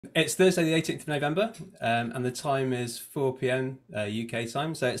It's Thursday, the 18th of November, and the time is 4 p.m. UK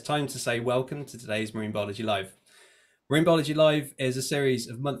time. So it's time to say welcome to today's Marine Biology Live. Marine Biology Live is a series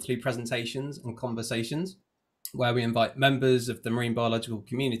of monthly presentations and conversations where we invite members of the marine biological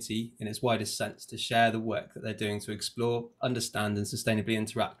community in its widest sense to share the work that they're doing to explore, understand, and sustainably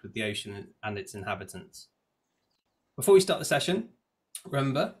interact with the ocean and its inhabitants. Before we start the session,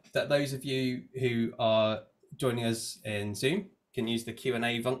 remember that those of you who are joining us in Zoom can use the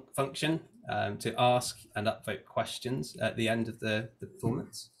Q&A function to ask and upvote questions at the end of the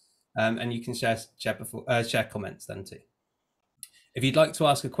performance. And you can share comments then too. If you'd like to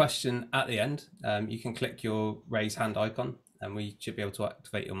ask a question at the end, you can click your raise hand icon and we should be able to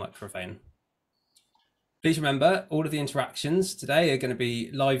activate your microphone. Please remember, all of the interactions today are going to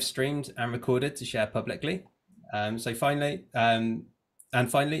be live streamed and recorded to share publicly. Finally,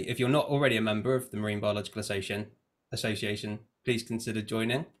 if you're not already a member of the Marine Biological Association, please consider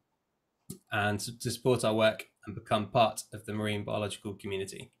joining and to support our work and become part of the marine biological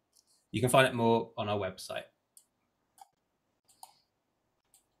community. You can find out more on our website.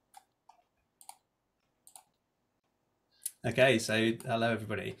 Okay, so hello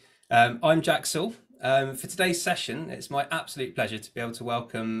everybody. I'm Jack Saul. For today's session, it's my absolute pleasure to be able to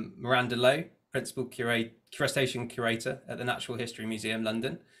welcome Miranda Lowe, Principal Crustacean Curator at the Natural History Museum,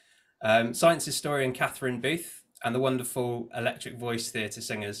 London, science historian Catherine Booth, and the wonderful electric voice theatre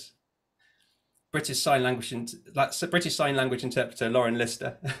singers, British Sign Language interpreter Lauren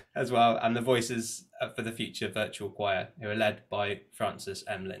Lister as well, and the Voices for the Future virtual choir, who are led by Frances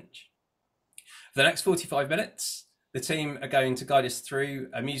M Lynch. For the next 45 minutes, the team are going to guide us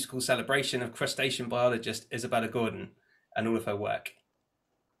through a musical celebration of crustacean biologist Isabella Gordon and all of her work.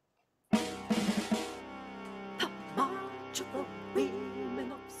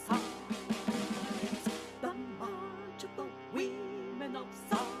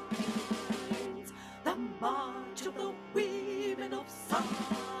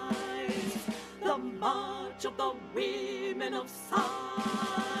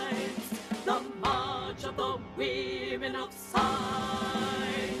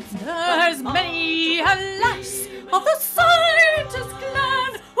 There's many a lass of the scientist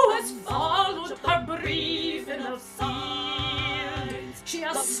clan who has followed her briefing of science. She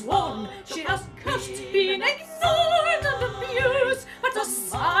has sworn, she has cursed, been ignored and abused, but the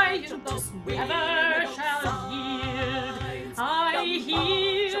scientist never shall yield. I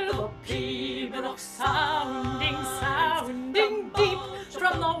hear the pealing of sounding deep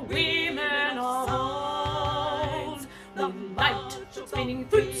from the women of old. The light spinning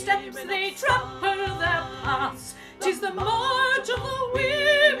footsteps, they trample their paths. 'Tis the march of the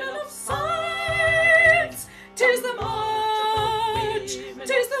women of science. 'Tis the march,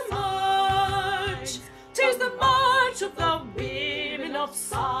 'tis the march, 'tis the march of the women of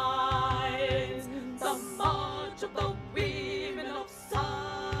science. The march of the women of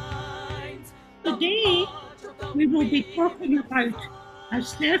science. Today we will be talking about a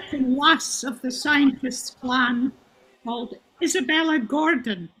certain lass of the scientist's clan called Isabella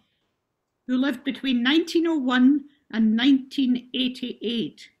Gordon, who lived between 1901 and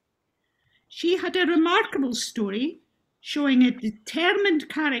 1988. She had a remarkable story, showing a determined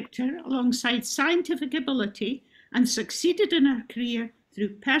character alongside scientific ability, and succeeded in her career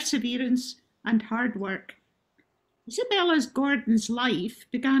through perseverance and hard work. Isabella Gordon's life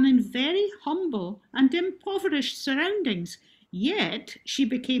began in very humble and impoverished surroundings, yet she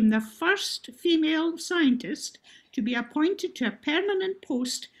became the first female scientist to be appointed to a permanent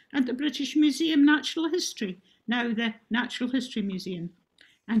post at the British Museum Natural History, now the Natural History Museum,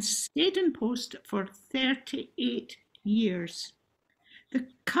 and stayed in post for 38 years. The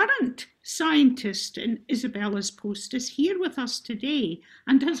current scientist in Isabella's post is here with us today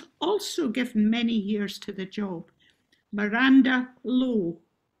and has also given many years to the job, Miranda Lowe.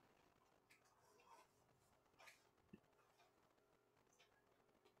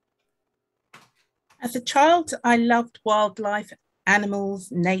 As a child, I loved wildlife,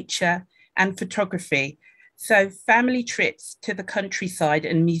 animals, nature, and photography. So family trips to the countryside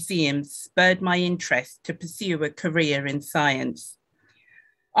and museums spurred my interest to pursue a career in science.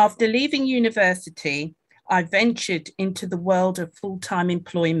 After leaving university, I ventured into the world of full-time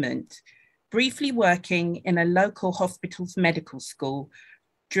employment, briefly working in a local hospital's medical school,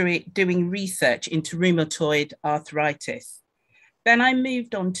 doing research into rheumatoid arthritis. Then I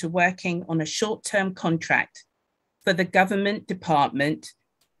moved on to working on a short-term contract for the government department,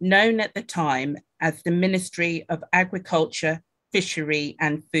 known at the time as the Ministry of Agriculture, Fishery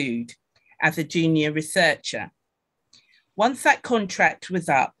and Food, as a junior researcher. Once that contract was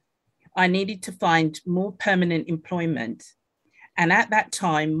up, I needed to find more permanent employment, And at that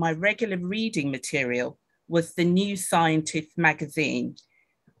time, my regular reading material was the New Scientist magazine,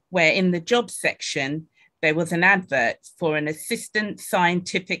 where in the jobs section, there was an advert for an assistant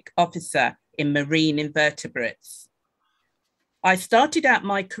scientific officer in marine invertebrates. I started out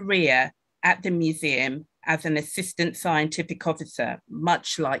my career at the museum as an assistant scientific officer,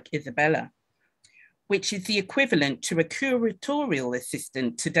 much like Isabella, which is the equivalent to a curatorial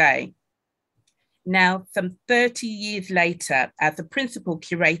assistant today. Now, some 30 years later, as a principal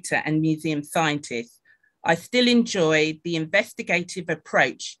curator and museum scientist, I still enjoy the investigative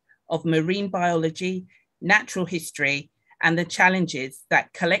approach of marine biology, natural history, and the challenges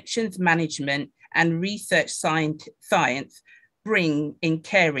that collections management and research science bring in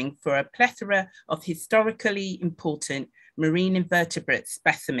caring for a plethora of historically important marine invertebrate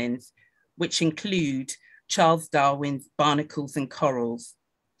specimens, which include Charles Darwin's barnacles and corals.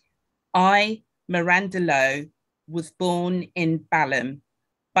 I, Miranda Lowe, was born in Balham,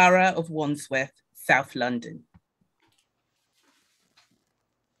 Borough of Wandsworth, South London.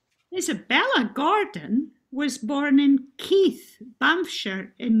 Isabella Gordon was born in Keith,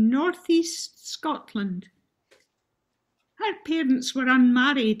 Banffshire, in northeast Scotland. Her parents were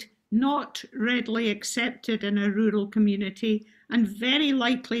unmarried, not readily accepted in a rural community, and very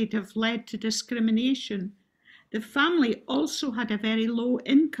likely to have led to discrimination. The family also had a very low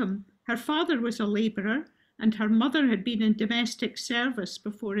income. Her father was a labourer, and her mother had been in domestic service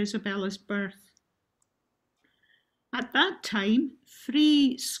before Isabella's birth. At that time,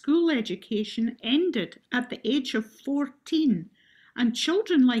 free school education ended at the age of 14, and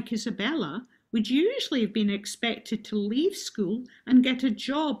children like Isabella would usually have been expected to leave school and get a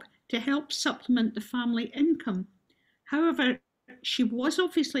job to help supplement the family income. However, she was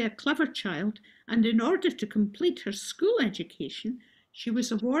obviously a clever child, and in order to complete her school education, she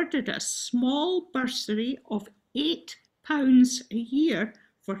was awarded a small bursary of £8 a year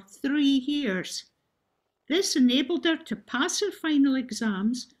for 3 years. This enabled her to pass her final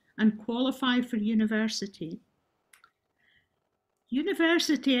exams and qualify for university.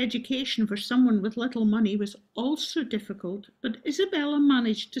 University education for someone with little money was also difficult, but Isabella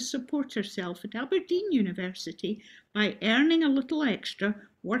managed to support herself at Aberdeen University by earning a little extra,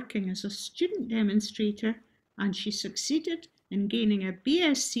 working as a student demonstrator, and she succeeded in gaining a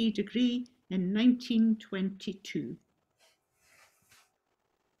BSc degree in 1922.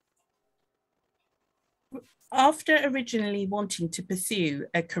 After originally wanting to pursue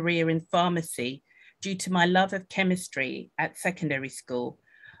a career in pharmacy due to my love of chemistry at secondary school,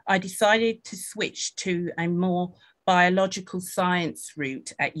 I decided to switch to a more biological science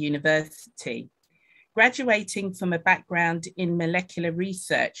route at university. Graduating from a background in molecular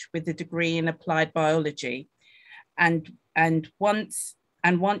research with a degree in applied biology, and once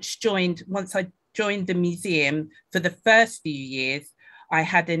I joined the museum for the first few years, I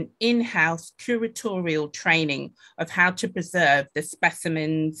had an in-house curatorial training of how to preserve the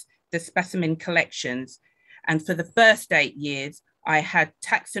specimen collections. And for the first 8 years, I had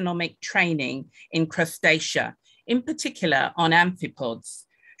taxonomic training in Crustacea, in particular on amphipods,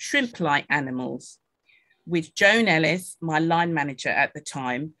 shrimp-like animals, with Joan Ellis, my line manager at the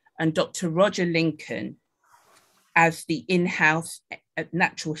time, and Dr. Roger Lincoln as the in-house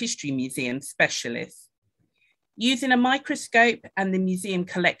Natural History Museum specialist. Using a microscope and the museum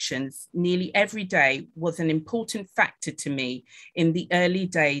collections nearly every day was an important factor to me in the early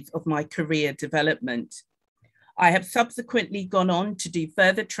days of my career development. I have subsequently gone on to do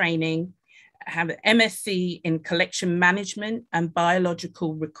further training, have an MSc in collection management and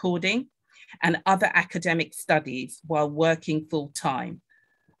biological recording, and other academic studies while working full-time.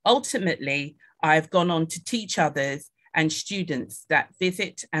 Ultimately, I have gone on to teach others and students that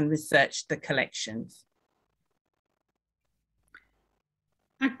visit and research the collections.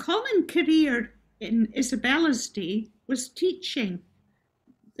 A common career in Isabella's day was teaching.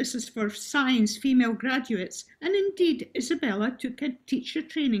 This is for science female graduates, and indeed Isabella took a teacher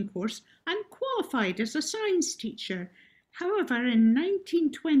training course and qualified as a science teacher. However, in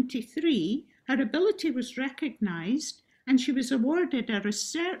 1923, her ability was recognised and she was awarded a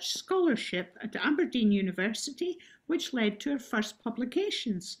research scholarship at Aberdeen University, which led to her first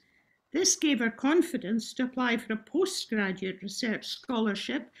publications. This gave her confidence to apply for a postgraduate research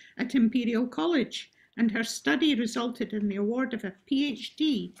scholarship at Imperial College, and her study resulted in the award of a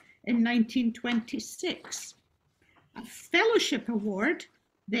PhD in 1926. A fellowship award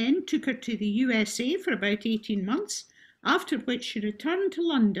then took her to the USA for about 18 months, after which she returned to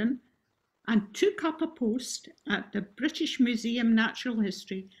London and took up a post at the British Museum Natural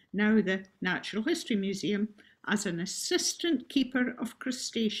History, now the Natural History Museum, as an assistant keeper of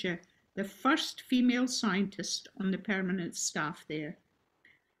Crustacea, the first female scientist on the permanent staff there.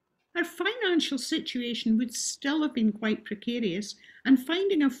 Her financial situation would still have been quite precarious, and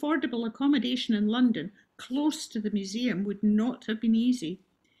finding affordable accommodation in London close to the museum would not have been easy.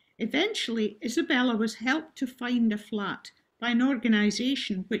 Eventually, Isabella was helped to find a flat by an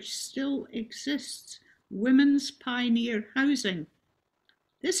organisation which still exists, Women's Pioneer Housing.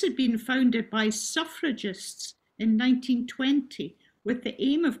 This had been founded by suffragists in 1920 with the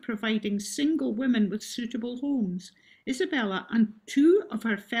aim of providing single women with suitable homes. Isabella and two of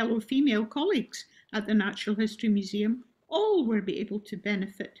her fellow female colleagues at the Natural History Museum all were able to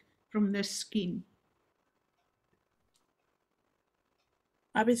benefit from this scheme.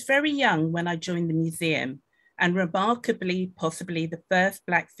 I was very young when I joined the museum, and remarkably, possibly the first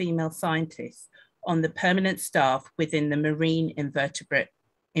Black female scientist on the permanent staff within the marine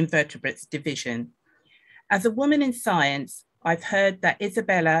invertebrates division. As a woman in science, I've heard that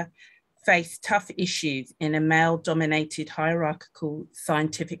Isabella faced tough issues in a male-dominated hierarchical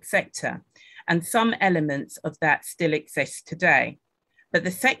scientific sector, and some elements of that still exist today. But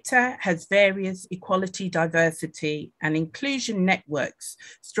the sector has various equality, diversity, and inclusion networks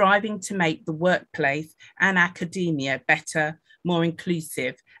striving to make the workplace and academia better, more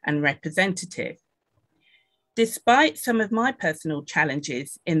inclusive, and representative. Despite some of my personal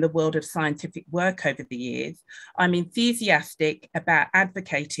challenges in the world of scientific work over the years, I'm enthusiastic about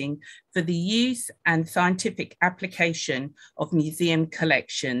advocating for the use and scientific application of museum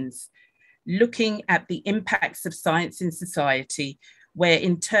collections, looking at the impacts of science in society, where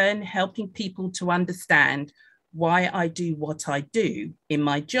in turn helping people to understand why I do what I do in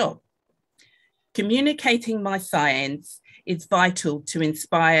my job. Communicating my science is vital to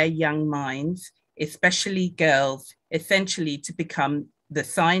inspire young minds, especially girls, essentially to become the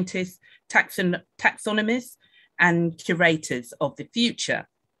scientists, taxonomists, and curators of the future.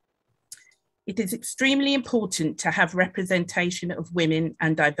 It is extremely important to have representation of women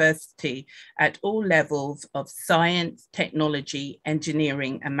and diversity at all levels of science, technology,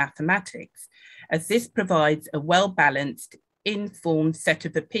 engineering, and mathematics, as this provides a well-balanced, informed set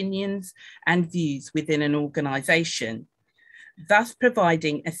of opinions and views within an organization, thus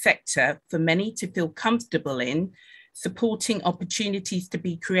providing a sector for many to feel comfortable in, supporting opportunities to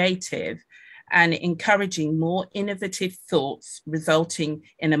be creative, and encouraging more innovative thoughts, resulting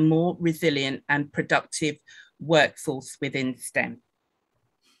in a more resilient and productive workforce within STEM.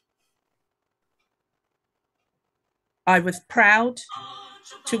 I was proud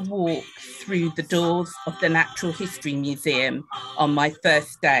to walk through the doors of the Natural History Museum on my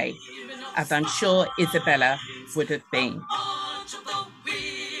first day, as I'm sure Isabella would have been.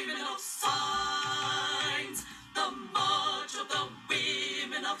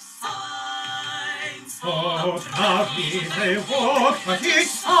 Oh, proudly they walk, but each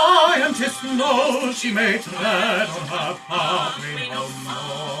scientist knows she may tread on her pathway no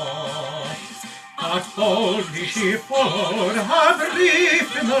more. But boldly she followed her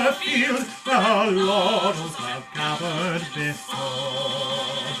belief in the field where her laurels have gathered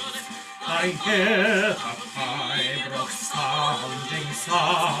before. I hear the pibroch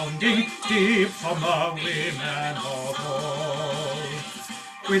sounding deep from the women of old.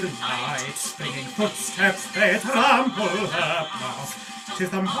 With light springing footsteps they trample her path. 'Tis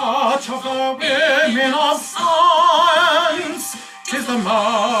the march of the women of science. 'Tis the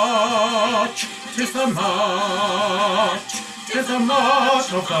march, 'tis the march, 'tis the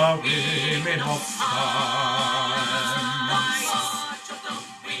march of the women of science.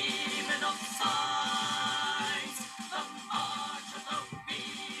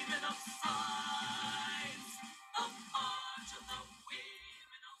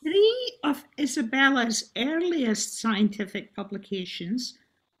 Three of Isabella's earliest scientific publications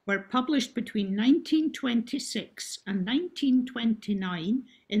were published between 1926 and 1929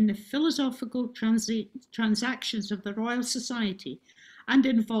 in the Philosophical Transactions of the Royal Society, and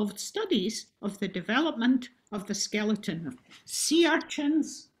involved studies of the development of the skeleton of sea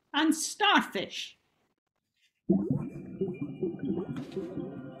urchins and starfish.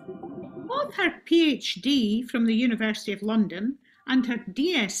 Both her PhD from the University of London and her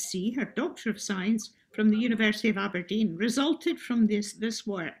DSc, her Doctor of Science, from the University of Aberdeen resulted from this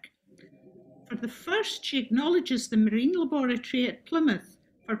work. For the first, she acknowledges the Marine Laboratory at Plymouth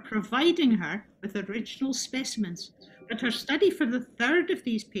for providing her with original specimens, but her study for the third of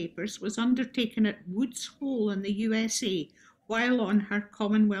these papers was undertaken at Woods Hole in the USA while on her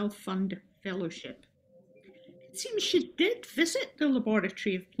Commonwealth Fund Fellowship. It seems she did visit the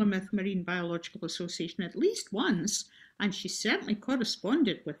laboratory of Plymouth Marine Biological Association at least once, and she certainly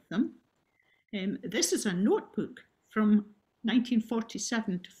corresponded with them. This is a notebook from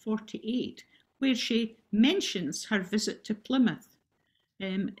 1947 to 48, where she mentions her visit to Plymouth.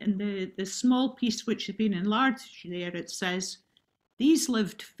 In the small piece which has been enlarged there, it says, "These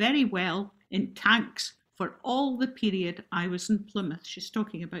lived very well in tanks for all the period I was in Plymouth." She's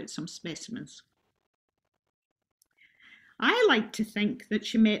talking about some specimens. I like to think that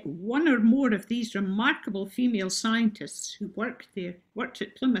she met one or more of these remarkable female scientists who worked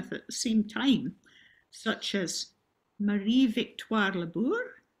at Plymouth at the same time, such as Marie Victoire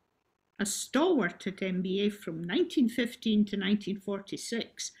Labour, a stalwart at MBA from 1915 to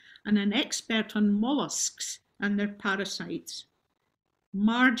 1946, and an expert on mollusks and their parasites.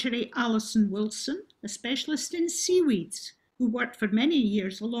 Marjorie Allison Wilson, a specialist in seaweeds, who worked for many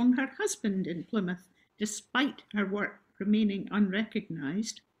years along her husband in Plymouth, despite her work remaining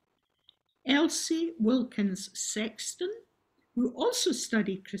unrecognised. Elsie Wilkins Sexton, who also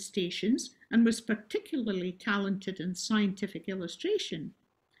studied crustaceans and was particularly talented in scientific illustration.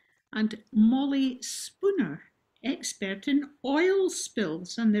 And Molly Spooner, expert in oil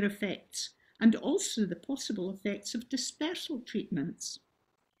spills and their effects, and also the possible effects of dispersal treatments.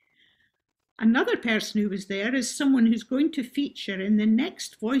 Another person who was there is someone who's going to feature in the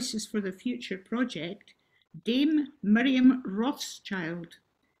next Voices for the Future project, Dame Miriam Rothschild,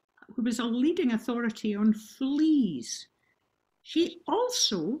 who was a leading authority on fleas. She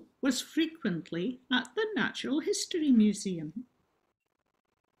also was frequently at the Natural History Museum.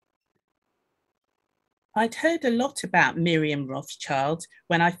 I'd heard a lot about Miriam Rothschild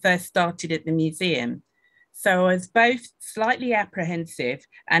when I first started at the museum, so I was both slightly apprehensive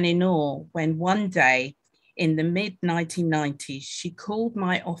and in awe when one day in the mid-1990s, she called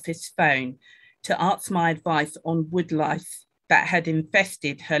my office phone to ask my advice on woodlice that had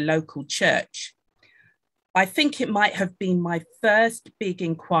infested her local church. I think it might have been my first big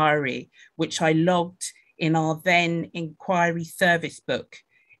inquiry, which I logged in our then inquiry service book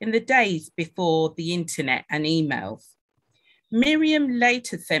in the days before the internet and emails. Miriam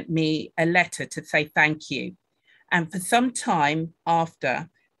later sent me a letter to say thank you. And for some time after,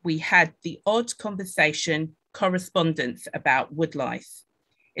 we had the odd correspondence about woodlice.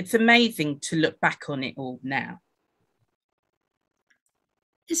 It's amazing to look back on it all now.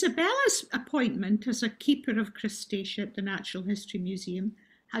 Isabella's appointment as a keeper of Crustacea at the Natural History Museum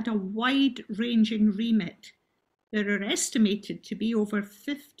had a wide-ranging remit. There are estimated to be over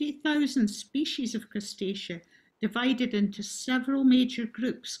 50,000 species of Crustacea divided into several major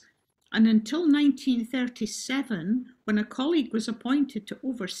groups, and until 1937, when a colleague was appointed to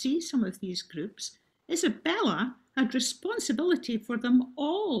oversee some of these groups, Isabella had responsibility for them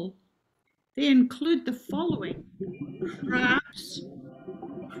all. They include the following: crabs,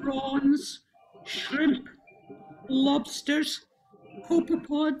 prawns, shrimp, lobsters,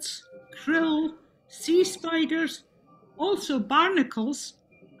 copepods, krill, sea spiders, also barnacles,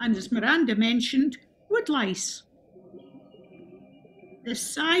 and as Miranda mentioned, woodlice. The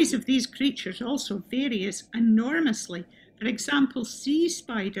size of these creatures also varies enormously. For example, sea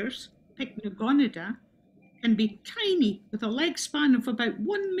spiders, Pycnogonida, can be tiny with a leg span of about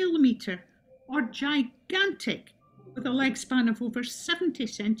 1 millimetre, or gigantic with a leg span of over 70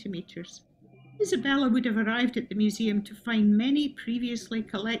 centimetres. Isabella would have arrived at the museum to find many previously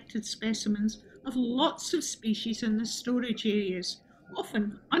collected specimens of lots of species in the storage areas,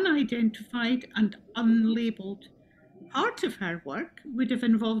 often unidentified and unlabelled. Part of her work would have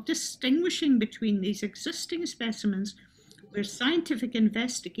involved distinguishing between these existing specimens where scientific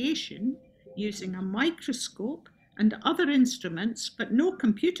investigation, using a microscope and other instruments, but no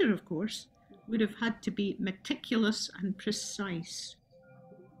computer of course, would have had to be meticulous and precise.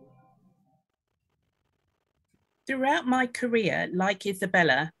 Throughout my career, like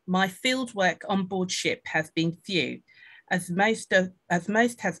Isabella, my fieldwork on board ship has been few, as most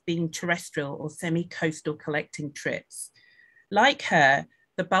has been terrestrial or semi-coastal collecting trips. Like her,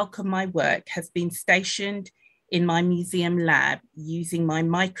 the bulk of my work has been stationed in my museum lab using my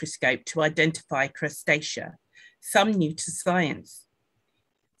microscope to identify crustacea, some new to science.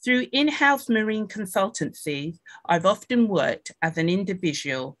 Through in-house marine consultancies, I've often worked as an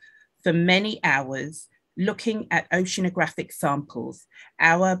individual for many hours, looking at oceanographic samples,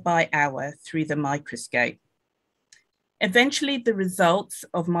 hour by hour through the microscope. Eventually, the results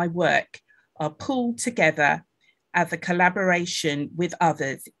of my work are pulled together as a collaboration with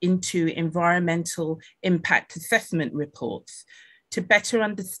others into environmental impact assessment reports to better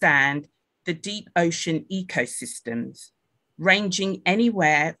understand the deep ocean ecosystems, ranging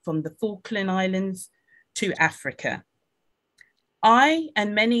anywhere from the Falkland Islands to Africa. I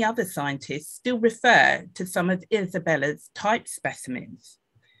and many other scientists still refer to some of Isabella's type specimens,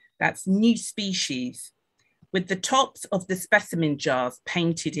 that's new species, with the tops of the specimen jars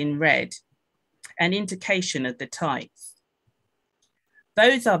painted in red, an indication of the types.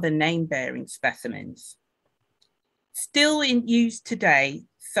 Those are the name-bearing specimens. Still in use today,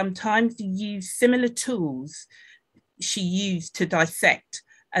 sometimes you use similar tools she used to dissect,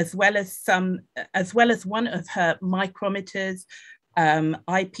 as well as one of her micrometers,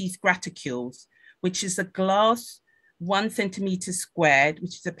 eyepiece graticules, which is a glass 1 centimeter squared,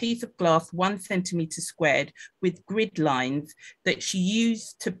 which is a piece of glass 1 centimeter squared with grid lines that she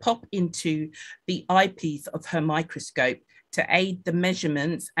used to pop into the eyepiece of her microscope to aid the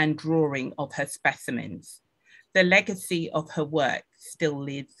measurements and drawing of her specimens. The legacy of her work still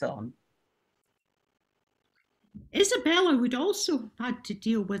lives on. Isabella would also have had to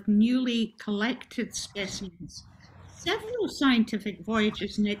deal with newly collected specimens. Several scientific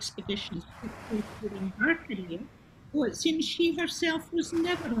voyages and expeditions took place during her career, though it seems she herself was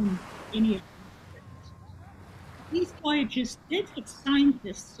never on any of them. These voyages did have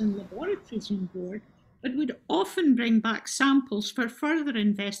scientists and laboratories on board, but would often bring back samples for further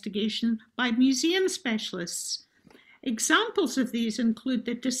investigation by museum specialists. Examples of these include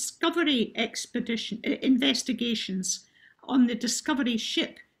the Discovery expedition investigations on the Discovery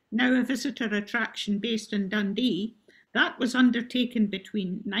ship, now a visitor attraction based in Dundee. That was undertaken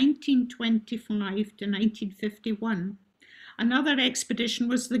between 1925 to 1951. Another expedition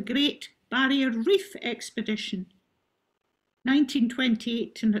was the Great Barrier Reef expedition,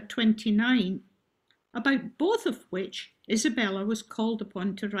 1928 to 29, about both of which Isabella was called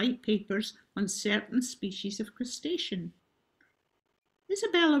upon to write papers on certain species of crustacean.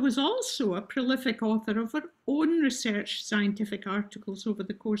 Isabella was also a prolific author of her own research scientific articles over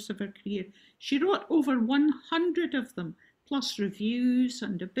the course of her career. She wrote over 100 of them, plus reviews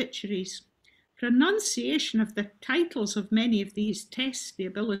and obituaries. Pronunciation of the titles of many of these tests the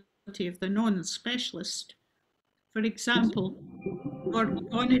ability of the non-specialist. For example,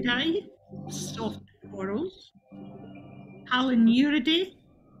 Gorgonidae, soft corals, Halonuridae,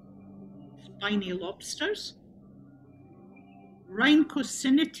 spiny lobsters,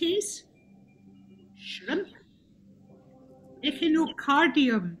 Rhynchocinites, shrimp,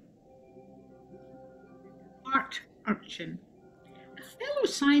 Echinocardium, heart urchin. A fellow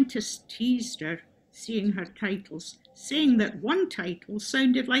scientist teased her, seeing her titles, saying that one title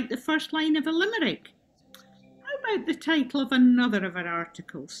sounded like the first line of a limerick. How about the title of another of her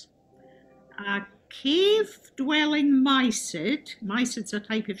articles? A cave-dwelling mysid, mysid's a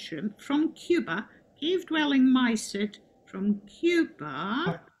type of shrimp, from Cuba, cave-dwelling mysid from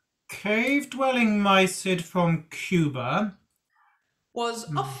Cuba. Cave-dwelling mysid from Cuba was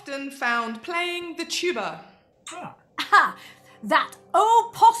often found playing the tuba. Aha! That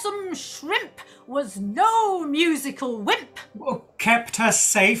opossum shrimp was no musical wimp. Kept her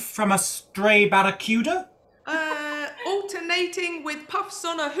safe from a stray barracuda? Alternating with puffs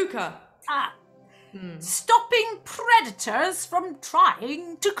on a hookah. Stopping predators from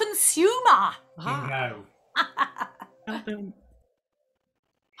trying to consume her. No. Well done.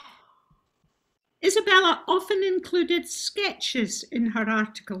 Isabella often included sketches in her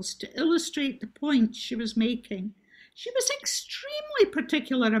articles to illustrate the points she was making. She was extremely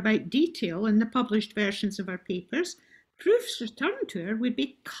particular about detail in the published versions of her papers. Proofs returned to her would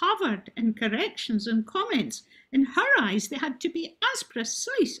be covered in corrections and comments. In her eyes, they had to be as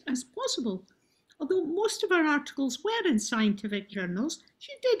precise as possible. Although most of her articles were in scientific journals,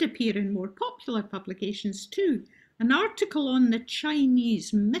 she did appear in more popular publications too. An article on the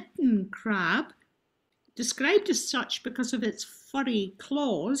Chinese mitten crab, described as such because of its furry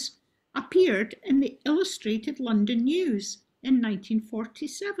claws, appeared in the Illustrated London News in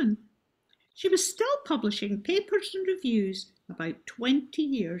 1947. She was still publishing papers and reviews about 20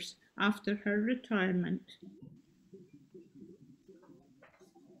 years after her retirement.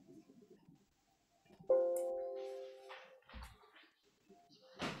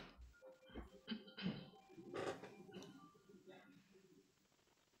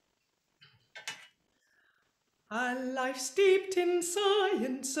 A life steeped in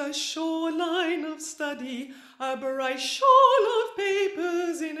science, a shoreline of study, a bright shoal of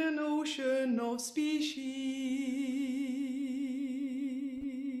papers in an ocean of species.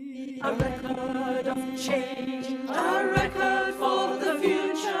 A record of change, a record for the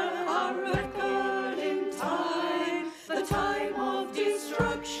future, a record in time, the time of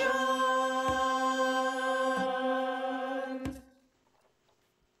destruction.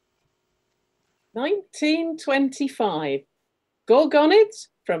 1925, Gorgonids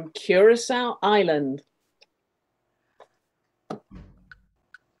from Curaçao Island.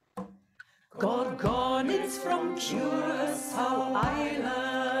 Gorgonids from Curaçao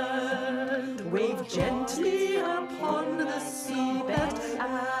Island wave gently upon the seabed,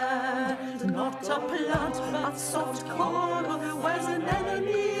 and not a plant but soft coral wears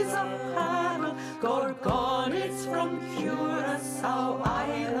anemones a paddle. Gorgonids from Curaçao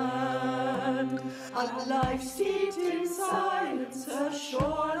Island, a life steeped in silence, a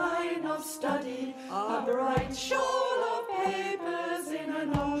shoreline of study, a bright shoal of papers in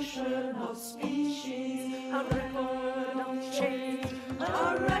an ocean of species, a record of change,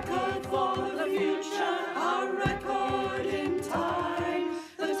 a record for the future, a record in time,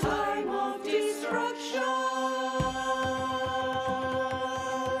 the time of destruction.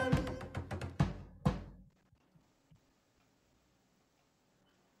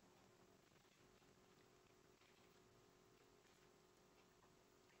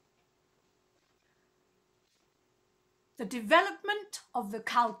 The development of the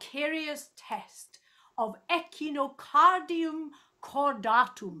calcareous test of Echinocardium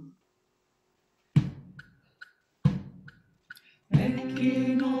cordatum.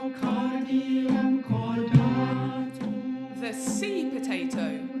 Echinocardium cordatum. The sea potato.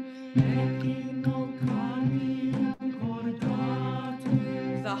 Echinocardium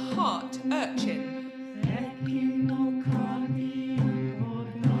cordatum. The heart urchin. Echinocardium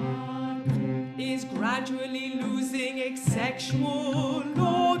cordatum. Is gradually losing its sexual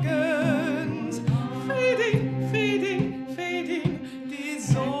organs. Fading, fading, fading,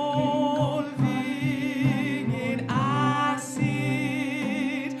 dissolving in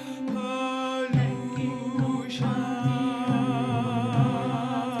acid pollution.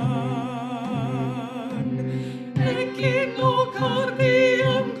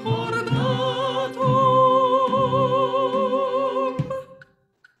 Echinocardium cordatum.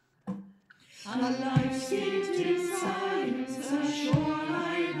 A life steeped in science, a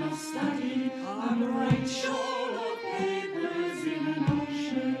shoreline of study, a bright shoal of papers in an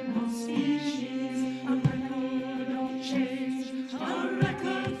ocean of species, a record of change, a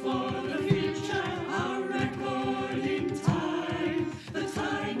record for the future, a record in time, the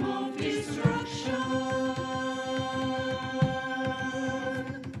time of destruction.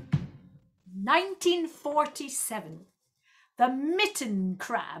 1947. The mitten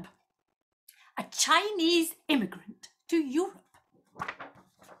crab, a Chinese immigrant to Europe.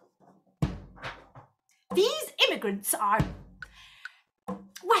 These immigrants are,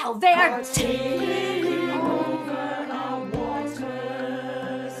 well, they're taking over our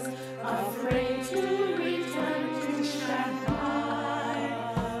waters, afraid to return to Shanghai,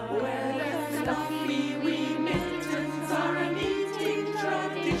 where their fluffy wee mittens are a meeting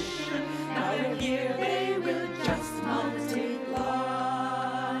tradition. Now they're here, they will just multiply.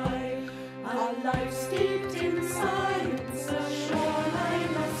 A life steeped in science, a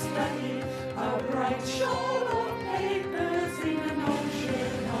shoreline of study, a bright shoal of papers in an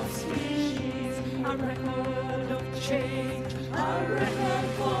ocean of species, a record of change, a record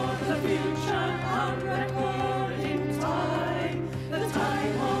for the future, a record in time, the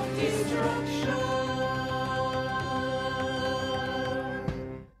time of destruction.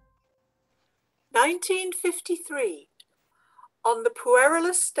 1953. On the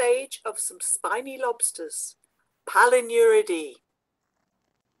puerilous stage of some spiny lobsters, Palinuridae.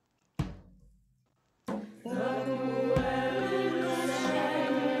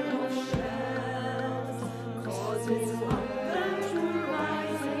 Causes hunger to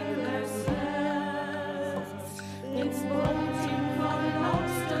rise in their cells. It's voting for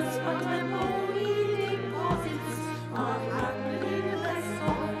lobsters, but their bony deposits are happening less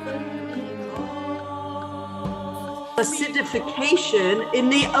often because acidification in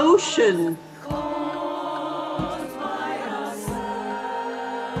the ocean. caused by ourselves.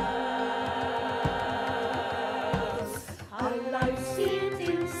 A life steeped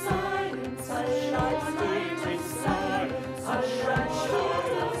in silence, a life steeped in silence, a bright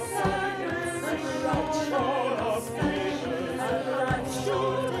shoal of silence, a bright shoal of patience, a bright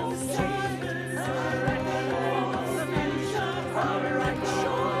shoal of silence, a record of the future, a record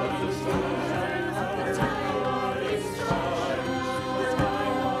of destruction, the time of destruction, the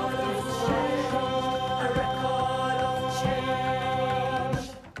time of destruction, a record of change.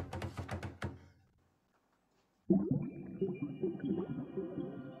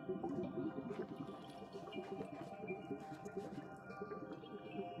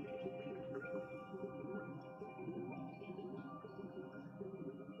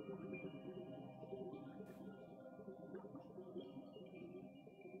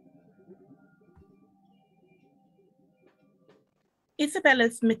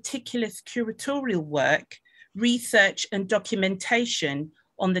 Isabella's meticulous curatorial work, research and documentation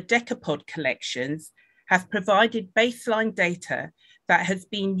on the decapod collections has provided baseline data that has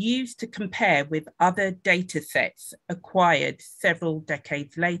been used to compare with other data sets acquired several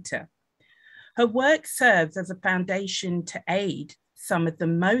decades later. Her work serves as a foundation to aid some of the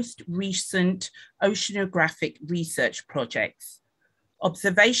most recent oceanographic research projects,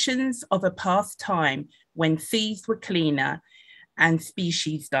 observations of a past time when seas were cleaner and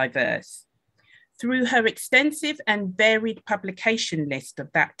species diverse. Through her extensive and varied publication list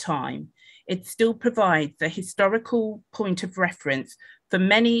of that time, it still provides a historical point of reference for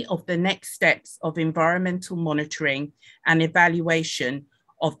many of the next steps of environmental monitoring and evaluation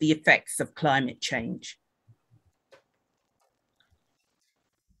of the effects of climate change.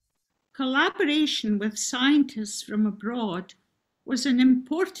 Collaboration with scientists from abroad was an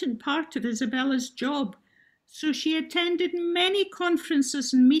important part of Isabella's job, so she attended many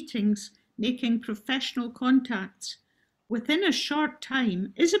conferences and meetings, making professional contacts. Within a short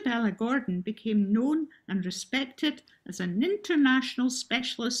time, Isabella Gordon became known and respected as an international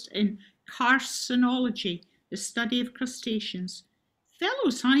specialist in carcinology, the study of crustaceans.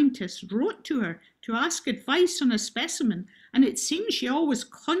 Fellow scientists wrote to her to ask advice on a specimen, and it seems she always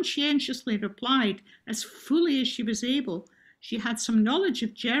conscientiously replied as fully as she was able. She had some knowledge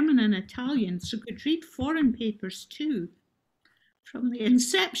of German and Italian, so could read foreign papers too. From the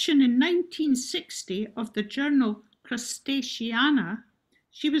inception in 1960 of the journal Crustaceana,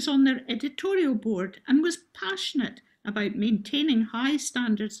 she was on their editorial board and was passionate about maintaining high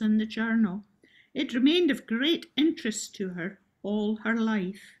standards in the journal. It remained of great interest to her all her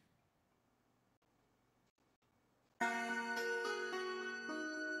life.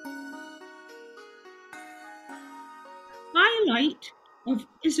 Highlight of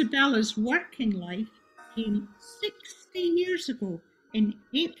Isabella's working life came 60 years ago in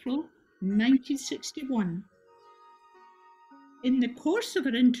April 1961. In the course of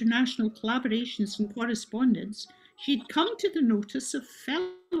her international collaborations and correspondence, she'd come to the notice of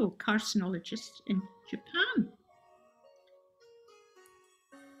fellow carcinologists in Japan.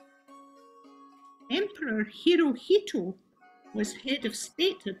 Emperor Hirohito was head of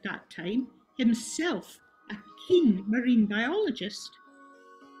state at that time, himself a keen marine biologist.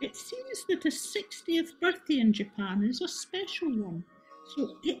 It seems that a 60th birthday in Japan is a special one,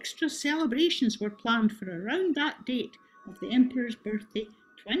 so extra celebrations were planned for around that date of the Emperor's birthday,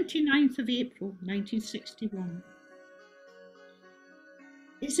 29th of April 1961.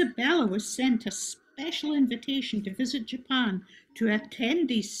 Isabella was sent a special invitation to visit Japan to attend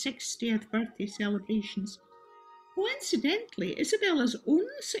these 60th birthday celebrations. Coincidentally, Isabella's own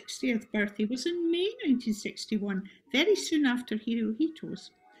 60th birthday was in May 1961, very soon after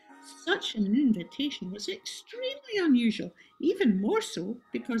Hirohito's. Such an invitation was extremely unusual, even more so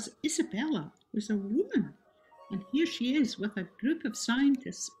because Isabella was a woman. And here she is with a group of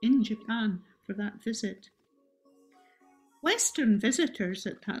scientists in Japan for that visit. Western visitors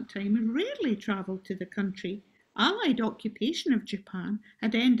at that time rarely travelled to the country. Allied occupation of Japan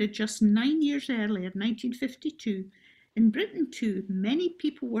had ended just 9 years earlier, 1952. In Britain too, many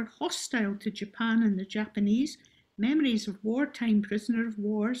people were hostile to Japan and the Japanese. Memories of wartime prisoner of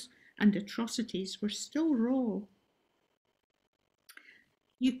wars and atrocities were still raw.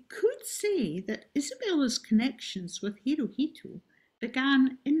 You could say that Isabella's connections with Hirohito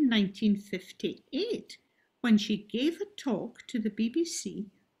began in 1958, when she gave a talk to the BBC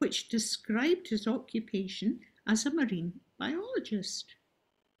which described his occupation as a marine biologist.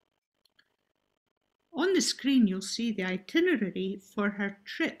 On the screen you'll see the itinerary for her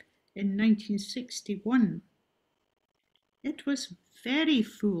trip in 1961. It was very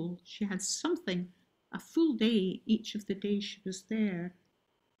full. She had a full day each of the days she was there.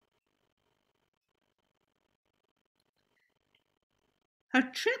 Her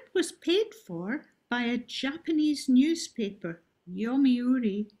trip was paid for by a Japanese newspaper,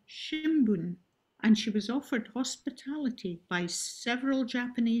 Yomiuri Shimbun, and she was offered hospitality by several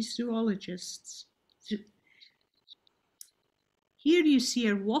Japanese zoologists. Here you see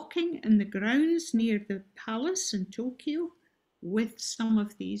her walking in the grounds near the palace in Tokyo with some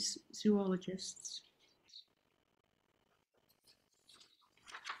of these zoologists.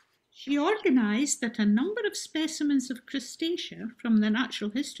 She organised that a number of specimens of Crustacea from the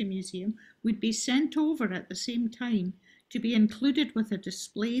Natural History Museum would be sent over at the same time to be included with a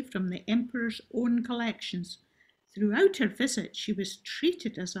display from the Emperor's own collections. Throughout her visit, she was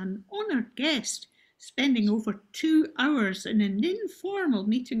treated as an honoured guest, spending over 2 hours in an informal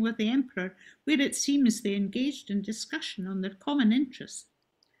meeting with the Emperor, where it seems they engaged in discussion on their common interests.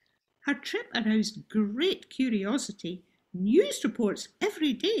 Her trip aroused great curiosity. News reports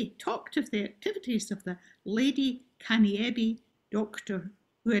every day talked of the activities of the Lady Kaniebi, Dr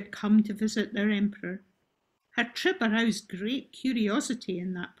who had come to visit their emperor. Her trip aroused great curiosity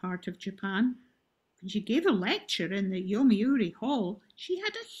in that part of Japan. When she gave a lecture in the Yomiuri Hall, she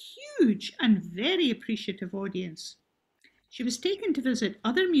had a huge and very appreciative audience. She was taken to visit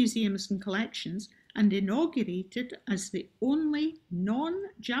other museums and collections and inaugurated as the only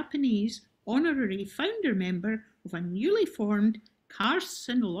non-Japanese honorary founder member of a newly formed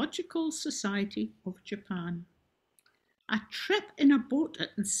Carcinological Society of Japan. A trip in a boat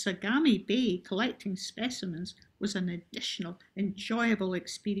at Sagami Bay collecting specimens was an additional enjoyable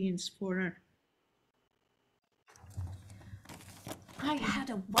experience for her. I had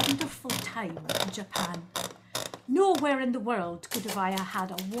a wonderful time in Japan. Nowhere in the world could have I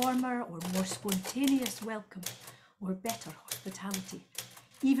had a warmer or more spontaneous welcome or better hospitality.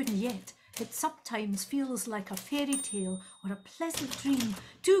 Even yet, it sometimes feels like a fairy tale or a pleasant dream,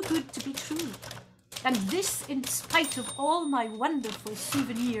 too good to be true. And this in spite of all my wonderful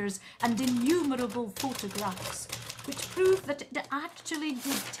souvenirs and innumerable photographs, which prove that it actually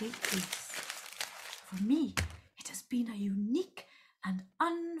did take place. For me, it has been a unique and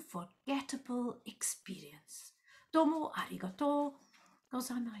unforgettable experience. Domo arigato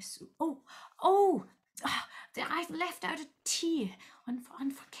gozaimasu. I've left out a T.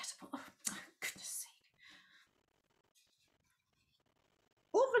 Unforgettable. Oh, goodness sake.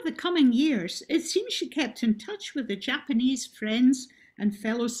 Over the coming years, it seems she kept in touch with the Japanese friends and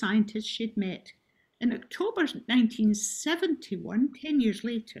fellow scientists she'd met. In October 1971, 10 years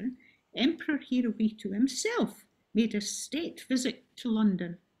later, Emperor Hirohito himself made a state visit to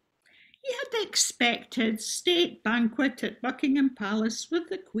London. He had the expected state banquet at Buckingham Palace with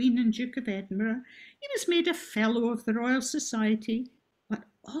the Queen and Duke of Edinburgh. He was made a Fellow of the Royal Society, but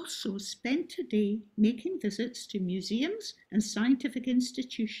also spent a day making visits to museums and scientific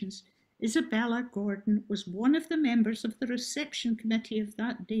institutions. Isabella Gordon was one of the members of the reception committee of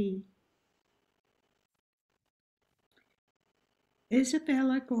that day.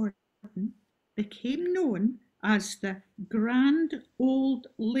 Isabella Gordon became known as the Grand Old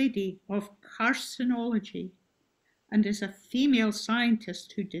Lady of Carcinology and is a female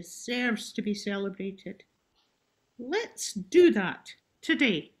scientist who deserves to be celebrated. Let's do that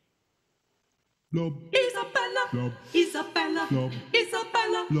today. Lob. Isabella, Lob. Isabella, Lob.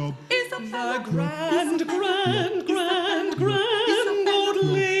 Isabella, Lob. Isabella, the grand old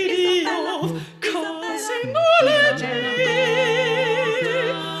lady of carcinology.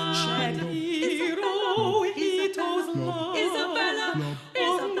 Shed Hirohito's love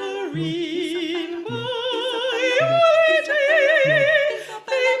of marine biology.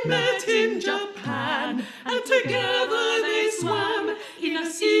 They met in Japan and together they swam in a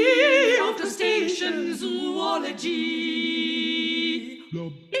sea of crustacean zoology.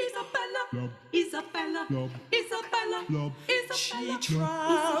 Lob. Isabella, Lob. Isabella, Lob. Isabella, Lob. Isabella. She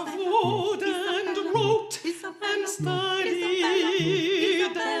travelled and wrote and studied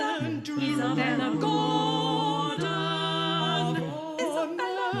and drew. Isabella Gordon,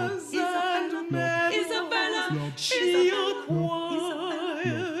 honors and medals she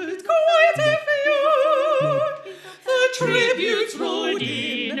acquired quite a few. The tributes rode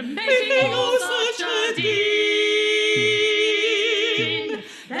in, making oh such a din.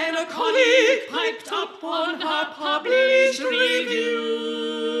 Then a colleague piped up on her published review.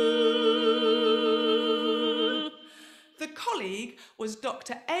 The colleague was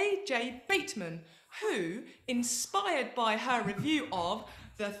Dr. A.J. Bateman, who, inspired by her review of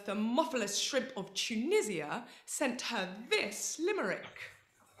the Thermophilus shrimp of Tunisia, sent her this limerick.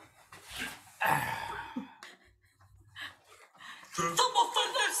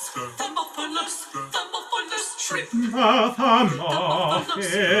 Thermophilus shrimp. The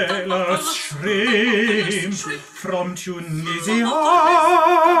Thermophilus shrimp from Tunisia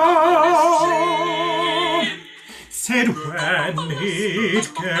said when it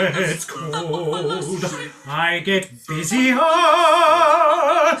gets cold I get busier.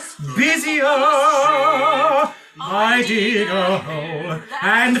 I dig a hole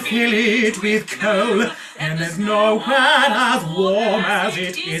and fill it with coal, and there's nowhere as warm as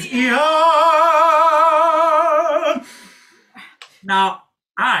it is here. Now,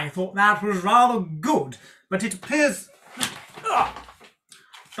 I thought that was rather good, but it appears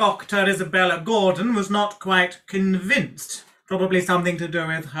Dr. Isabella Gordon was not quite convinced. Probably something to do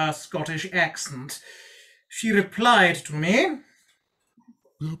with her Scottish accent. She replied to me,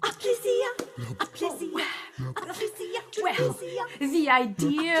 Well, the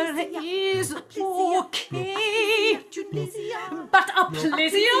idea is okay, but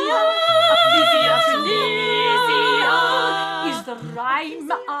Tunisia is the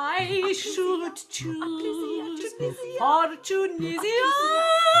rhyme I I should choose for Tunisia,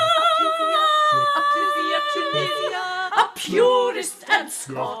 a purist and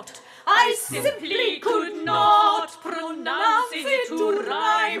Scot. I simply could not pronounce it to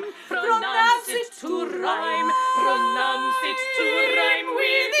rhyme, pronounce it to rhyme, pronounce it to rhyme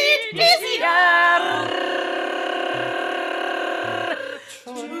with it easier.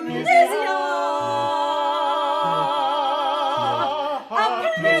 Tunisia,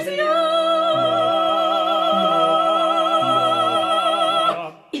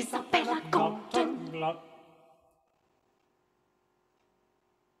 Isabella Gordon.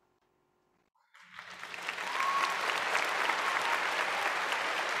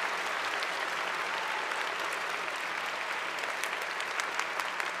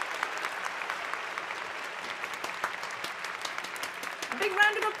 A big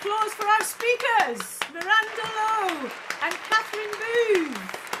round of applause for our speakers, Miranda Lowe and Catherine Booth.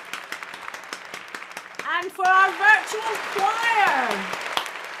 And for our virtual choir.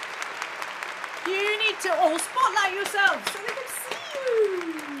 You need to all spotlight yourselves so they can see you.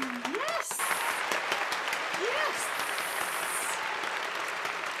 Yes. Yes.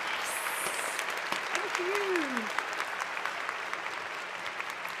 Thank you.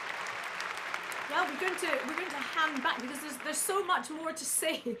 Well, we're going to hand back because there's so much more to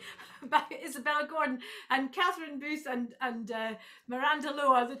say about Isabella Gordon, and Catherine Booth and Miranda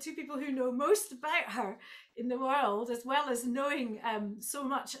Lowe are the two people who know most about her in the world, as well as knowing so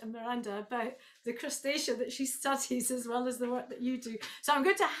much, Miranda, about the crustacea that she studies, as well as the work that you do. So I'm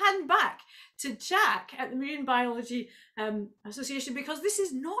going to hand back to Jack at the Marine Biology Association, because this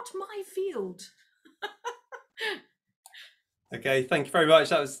is not my field. Okay, thank you very much.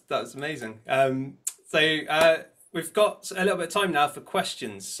 That was amazing. We've got a little bit of time now for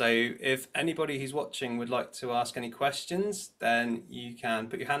questions. So if anybody who's watching would like to ask any questions, then you can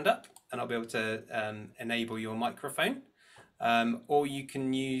put your hand up and I'll be able to enable your microphone, or you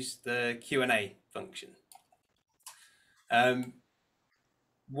can use the Q&A function.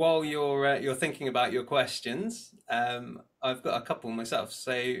 While you're thinking about your questions, I've got a couple myself.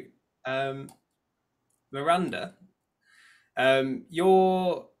 So Miranda,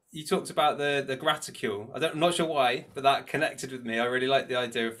 you talked about the graticule. I'm not sure why, but that connected with me. I really like the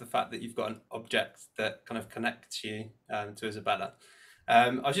idea of the fact that you've got an object that kind of connects you to Isabella. I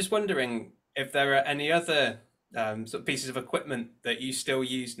was just wondering if there are any other sort of pieces of equipment that you still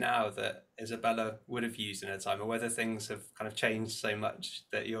use now that Isabella would have used in her time, or whether things have kind of changed so much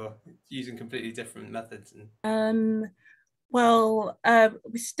that you're using completely different methods. Well,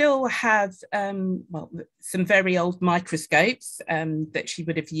 we still have some very old microscopes that she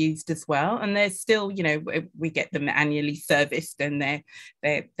would have used as well, and they're still, you know, we get them annually serviced, and they're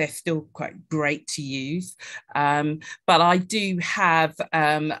still quite great to use. But I do have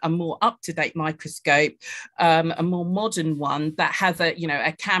a more up-to-date microscope, a more modern one that has a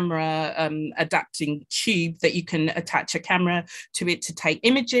camera adapting tube that you can attach a camera to it to take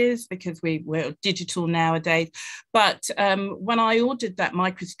images, because we're digital nowadays. But when I ordered that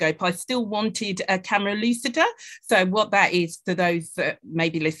microscope, I still wanted a camera lucider. So what that is, for those that may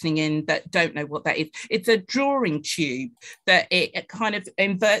be listening in that don't know what that is, it's a drawing tube that it kind of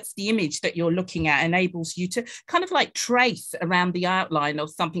inverts the image that you're looking at, enables you to kind of like trace around the outline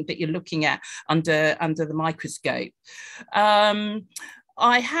of something that you're looking at under the microscope.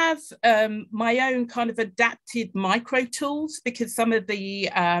 I have my own kind of adapted micro tools, because some of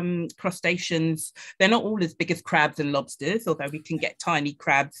the crustaceans, they're not all as big as crabs and lobsters, although we can get tiny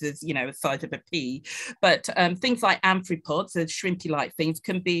crabs as, you know, the size of a pea. But things like amphipods, the shrimpy-like things,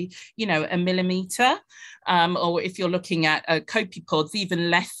 can be, you know, 1 millimeter, or if you're looking at copepods, even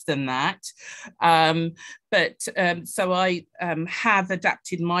less than that. So I have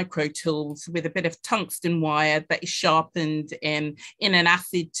adapted micro tools with a bit of tungsten wire that is sharpened in an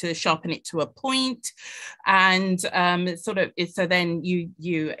acid to sharpen it to a point, and so then you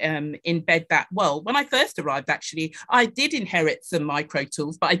embed that. Well, when I first arrived, actually, I did inherit some micro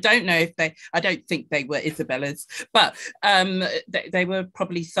tools, but I don't know if I don't think they were Isabella's, but they were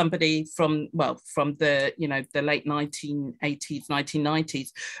probably somebody from the, you know, the late 1980s,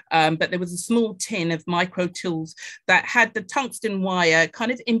 1990s. But there was a small tin of micro tools that had the tungsten wire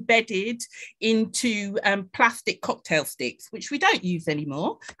kind of embedded into plastic cocktail sticks, which we don't use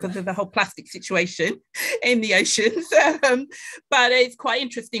anymore because of the whole plastic situation in the oceans. But it's quite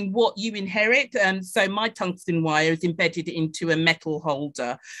interesting what you inherit. So my tungsten wire is embedded into a metal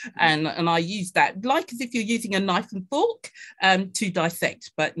holder, and I use that like as if you're using a knife and fork to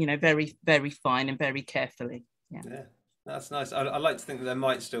dissect, but, you know, very, very fine and very carefully. Yeah. That's nice. I like to think that there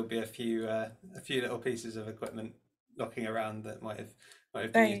might still be a few little pieces of equipment knocking around that might have Over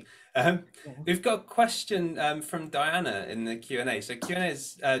to you. We've got a question from Diana in the Q&A. So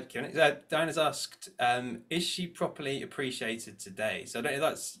Diana's asked, is she properly appreciated today? So I don't know if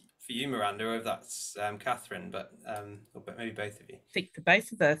that's for you, Miranda, or if that's Catherine, but maybe both of you. I think for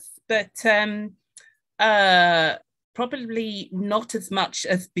both of us, but probably not as much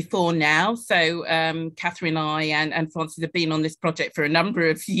as before now. So Catherine, I and Frances have been on this project for a number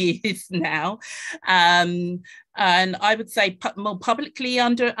of years now. And I would say more publicly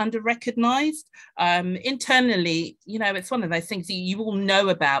under recognized. Internally, you know, it's one of those things you all know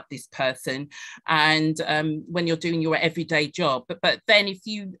about this person, and when you're doing your everyday job. But then if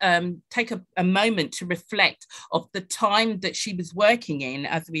you take a moment to reflect of the time that she was working in,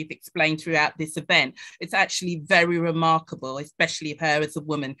 as we've explained throughout this event, it's actually very remarkable, especially her as a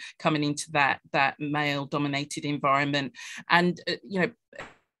woman coming into that male-dominated environment, and you know,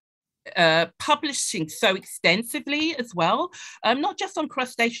 publishing so extensively as well, not just on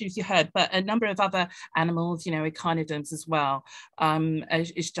crustaceans you heard, but a number of other animals, you know, echinoderms as well.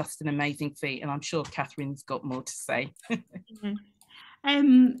 It's just an amazing feat, and I'm sure Catherine's got more to say.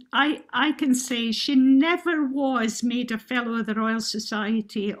 I can say she never was made a Fellow of the Royal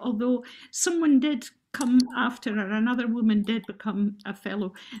Society, although someone did come after her. Another woman did become a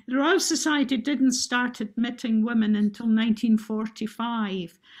Fellow. The Royal Society didn't start admitting women until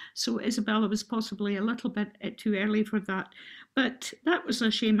 1945, so Isabella was possibly a little bit too early for that, but that was a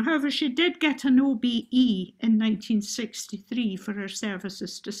shame. However, she did get an OBE in 1963 for her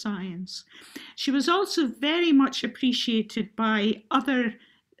services to science. She was also very much appreciated by other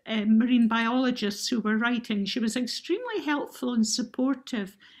marine biologists who were writing. She was extremely helpful and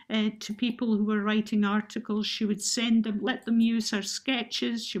supportive to people who were writing articles. She would send them, let them use her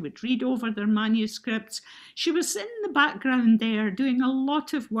sketches. She would read over their manuscripts. She was in the background there doing a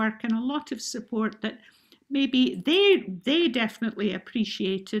lot of work and a lot of support that maybe they definitely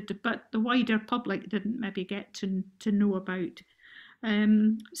appreciated, but the wider public didn't maybe get to know about.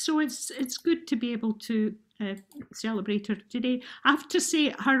 So it's good to be able to celebrate her today. I have to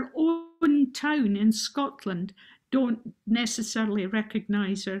say, her own town in Scotland don't necessarily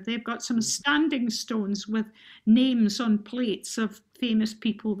recognise her. They've got some standing stones with names on plates of famous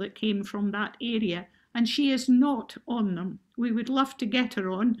people that came from that area, and she is not on them. We would love to get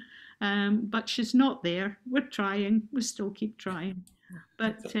her on, but she's not there. We're trying, we still keep trying,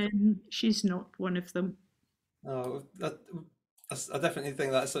 but she's not one of them. Oh, I definitely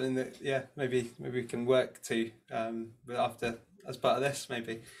think that's something that, maybe we can work to after, as part of this,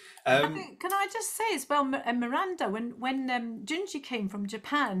 maybe. Can I just say as well, Miranda, when Junji came from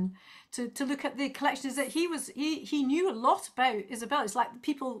Japan to look at the collections, that he knew a lot about Isabella. It's like the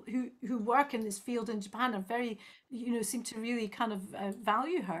people who work in this field in Japan are very, you know, seem to really kind of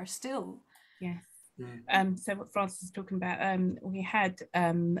value her still. Yes. So what Frances is talking about, we had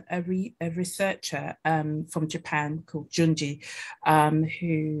a researcher from Japan called Junji,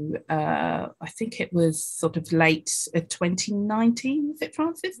 who I think it was sort of late 2019, was it,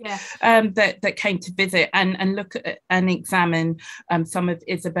 Frances? Yeah. That came to visit and look at and examine some of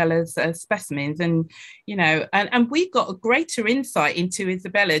Isabella's specimens, and you know, and we got a greater insight into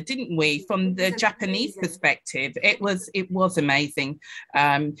Isabella, didn't we, from the Japanese perspective? It was amazing.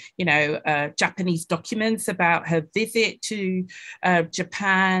 You know, Japanese documents about her visit to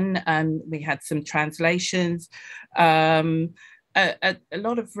Japan. We had some translations. A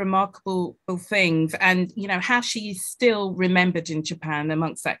lot of remarkable things, and you know how she is still remembered in Japan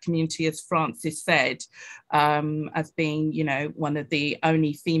amongst that community, as Frances said, as being, you know, one of the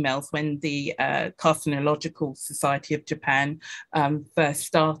only females when the Carcinological Society of Japan first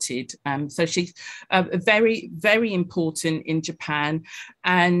started. So she's very, very important in Japan.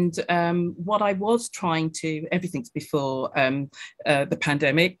 And what I was trying to, everything's before the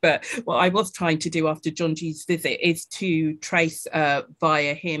pandemic, but what I was trying to do after Junji's visit is to trace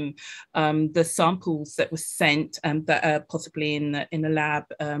via him the samples that were sent that are possibly in the lab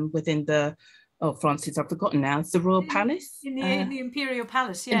within the, oh, Frances, I've forgotten now, it's the Royal Palace? In the Imperial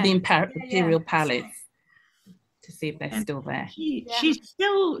Palace, yeah. In the Imperial Palace, to see if they're still there.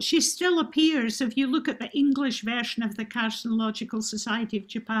 She still appears. If you look at the English version of the Carcinological Society of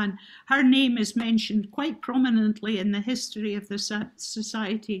Japan, her name is mentioned quite prominently in the history of the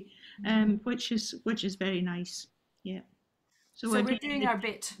society, which is very nice. Yeah. So we're doing our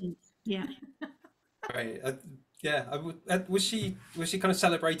bit. Yeah. Right. Was she kind of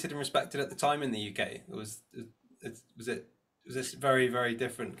celebrated and respected at the time in the UK? Or was this very, very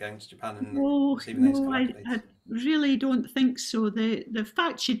different going to Japan and receiving those accolades? I really don't think so. The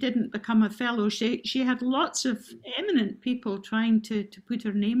fact she didn't become a fellow, she had lots of eminent people trying to put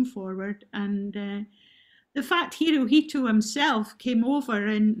her name forward, and the fact Hirohito himself came over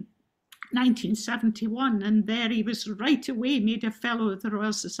in 1971, and there he was right away made a Fellow of the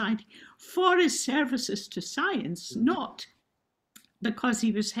Royal Society for his services to science, not because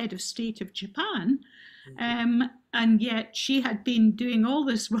he was head of state of Japan. And yet she had been doing all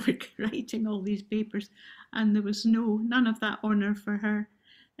this work, writing all these papers, and there was none of that honour for her,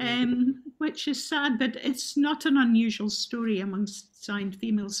 which is sad, but it's not an unusual story amongst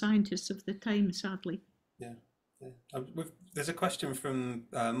female scientists of the time, sadly. Yeah. There's a question from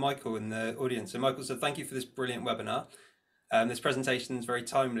Michael in the audience. So Michael said, thank you for this brilliant webinar. This presentation is very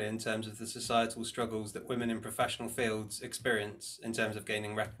timely in terms of the societal struggles that women in professional fields experience in terms of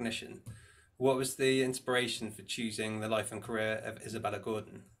gaining recognition. What was the inspiration for choosing the life and career of Isabella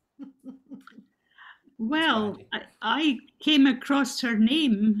Gordon? Well, I came across her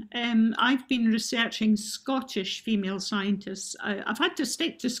name. I've been researching Scottish female scientists. I've had to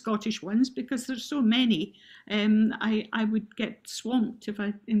stick to Scottish ones because there's so many. I would get swamped if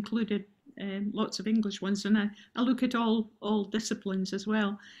I included lots of English ones, and I look at all disciplines as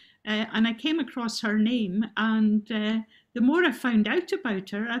well. And I came across her name, and the more I found out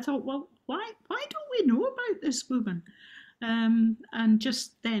about her, I thought, well, why don't we know about this woman? And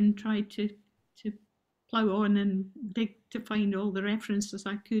just then tried to plough on and dig to find all the references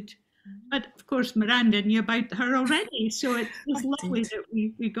I could. But of course, Miranda knew about her already, so it was lovely that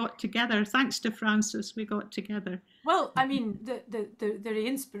we got together. Thanks to Frances, we got together. Well, I mean, the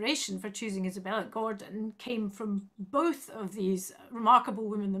inspiration for choosing Isabella Gordon came from both of these remarkable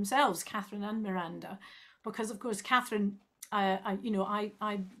women themselves, Catherine and Miranda, because of course Catherine, I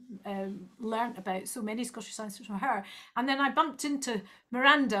learnt about so many Scottish scientists from her, and then I bumped into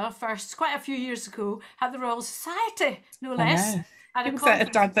Miranda first quite a few years ago at the Royal Society, no less. It was at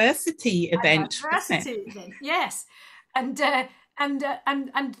a diversity event. Yes, and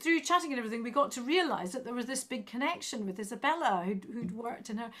through chatting and everything, we got to realise that there was this big connection with Isabella, who'd worked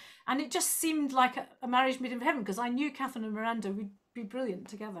in her, and it just seemed like a marriage made in heaven, because I knew Catherine and Miranda would be brilliant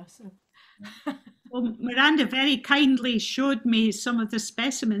together. So. Well, Miranda very kindly showed me some of the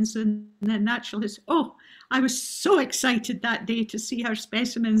specimens in the Natural History. Oh, I was so excited that day to see her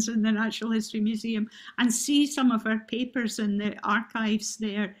specimens in the Natural History Museum and see some of her papers in the archives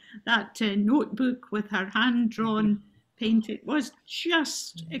there. That notebook with her hand-drawn painting was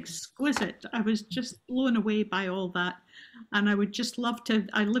just exquisite. I was just blown away by all that. And I would just love to,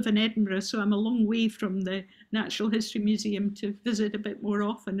 I live in Edinburgh, so I'm a long way from the Natural History Museum to visit a bit more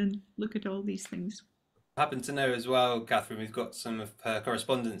often and look at all these things. I happen to know as well, Catherine, we've got some of her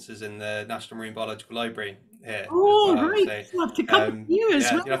correspondences in the National Marine Biological Library here. Oh, well. right. So, you'll have to come to you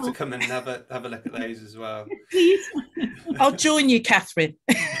as well. You'll have to come and have a look at those as well. Please. I'll join you, Catherine.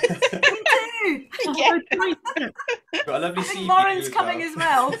 Got a lovely CV. Lauren's coming as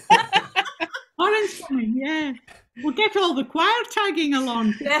well. Lauren's coming, yeah. We'll get all the choir tagging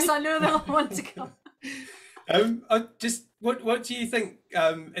along. Yes, I know they'll want to come. What do you think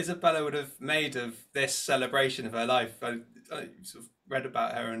Isabella would have made of this celebration of her life? I sort of read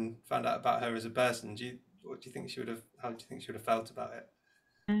about her and found out about her as a person. How do you think she would have felt about it?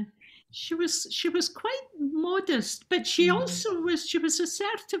 She was quite modest, but she also was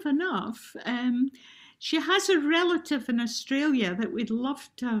assertive enough. She has a relative in Australia that we'd love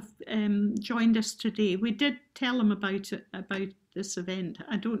to have joined us today. We did tell him about this event.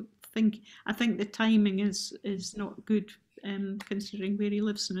 I think the timing is not good, considering where he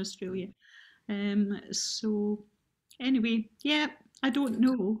lives in Australia. So anyway, yeah, I don't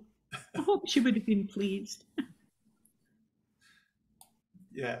know. I hope she would have been pleased.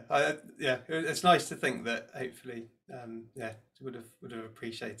 Yeah, it's nice to think that hopefully, she would have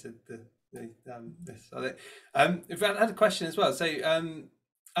appreciated this. If I had a question as well, so you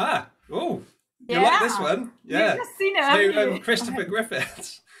like this one, yeah. You've just seen it, so Christopher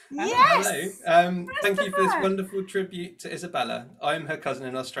Griffiths. Yes. Hello. Thank you for this wonderful tribute to Isabella. I'm her cousin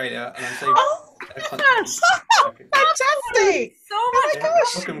in Australia, and I'm so. Fantastic! So much.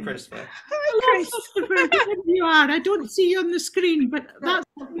 Gosh. Welcome, Christopher. Hello, Christopher. Wherever you are, I don't see you on the screen, but that's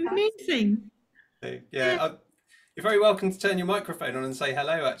amazing. Yeah. You're very welcome to turn your microphone on and say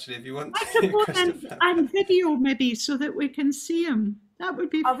hello, actually, if you want to. And video, maybe, so that we can see him. That would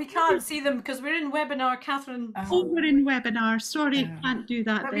be. Oh, we can't see them because we're in webinar, Catherine. Oh, we're in webinar. Sorry, can't do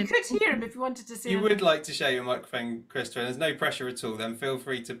that. But then. we could hear him if you wanted to see him. You would like to share your microphone, Christopher, and there's no pressure at all. Then feel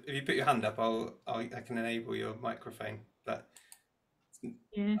free to, if you put your hand up, I can enable your microphone. But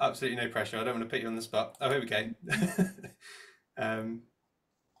absolutely no pressure. I don't want to put you on the spot. Oh, here we go.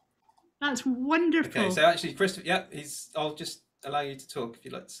 That's wonderful. Okay, so actually, Christopher, I'll just allow you to talk if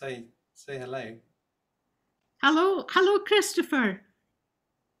you'd like to say hello. Hello, Christopher.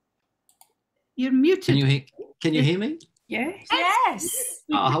 You're muted. Can you hear me? Yes. Yes.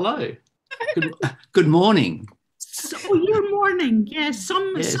 Oh, hello. Good morning. Oh, your morning. Yes.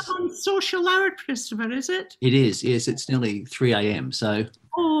 Some social hour, Christopher, is it? It is. Yes, it's nearly 3 a.m. So.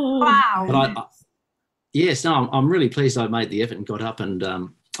 Oh. Wow. But yes, no, I'm really pleased I made the effort and got up, and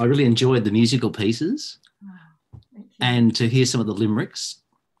I really enjoyed the musical pieces and to hear some of the limericks.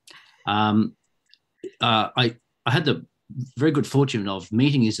 I had the very good fortune of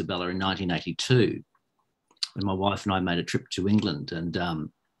meeting Isabella in 1982 when my wife and I made a trip to England, and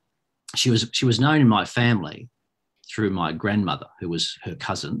she was known in my family through my grandmother, who was her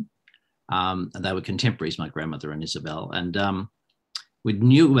cousin, and they were contemporaries, my grandmother and Isabel, and we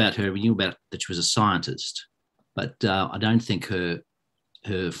knew about her. We knew about that she was a scientist, but I don't think her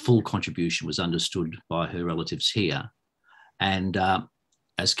full contribution was understood by her relatives here. And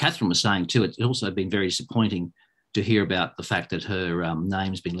as Catherine was saying too, it's also been very disappointing to hear about the fact that her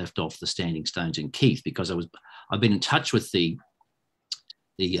name's been left off the standing stones in Keith, because I've been in touch with the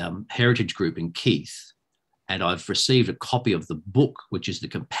heritage group in Keith, and I've received a copy of the book, which is the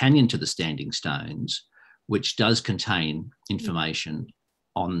companion to the standing stones, which does contain information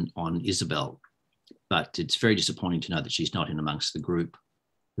on Isabel. But it's very disappointing to know that she's not in amongst the group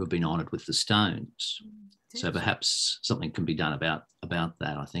who have been honoured with the stones. So perhaps something can be done about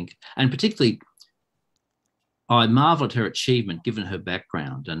that, I think. And particularly, I marvel at her achievement given her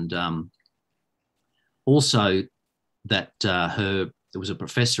background, and also that there was a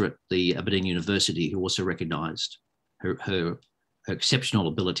professor at the Aberdeen University who also recognised her exceptional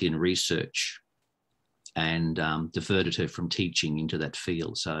ability in research and diverted her from teaching into that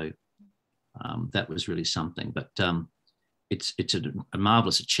field. So that was really something. But it's a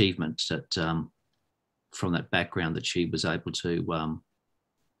marvellous achievement that from that background that she was able to,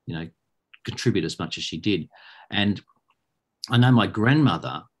 contribute as much as she did. And I know my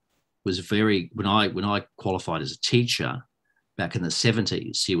grandmother was when I qualified as a teacher back in the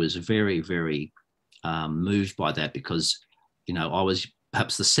 70s, she was very, very moved by that, because, I was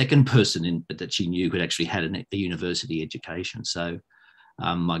perhaps the second person that she knew who had actually had a university education. So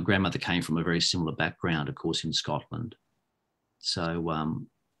my grandmother came from a very similar background, of course, in Scotland. So,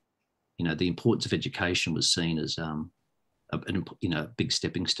 the importance of education was seen as a big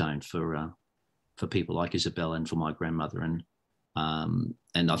stepping stone for people like Isabella and for my grandmother, and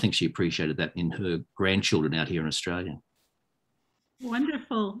I think she appreciated that in her grandchildren out here in Australia.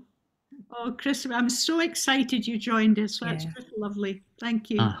 Wonderful. Oh, Christopher, I'm so excited you joined us. That's just lovely. Thank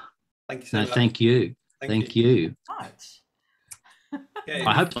you. Thank you so much. Thank you. Thank you. Okay.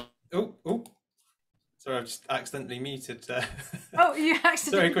 I hope. Oh. Sorry, I've just accidentally muted. Oh, you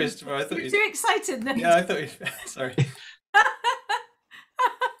accidentally. Sorry, Christopher. I thought you're too excited then. Yeah, I thought you. Sorry.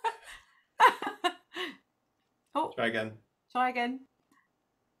 Oh. Try again.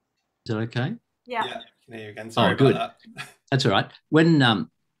 Is that okay? Yeah. Yeah, I can hear you again. Sorry good. about that. That's all right.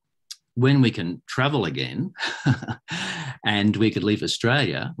 When we can travel again and we could leave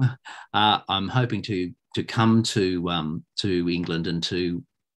Australia, I'm hoping to come to England and to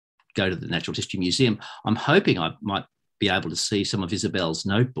go to the Natural History Museum. I'm hoping I might be able to see some of Isabel's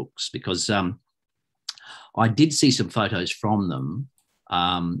notebooks, because I did see some photos from them,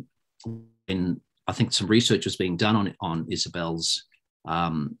 and I think some research was being done on Isabel's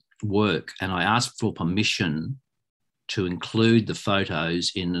work, and I asked for permission to include the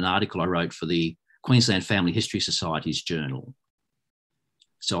photos in an article I wrote for the Queensland Family History Society's journal.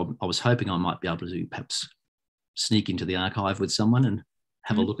 So I was hoping I might be able to perhaps sneak into the archive with someone and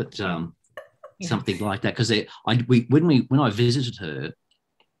have a look at something like that. Because when I visited her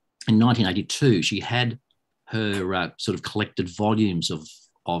in 1982, she had her sort of collected volumes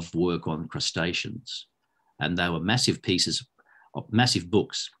of work on crustaceans, and they were massive pieces of massive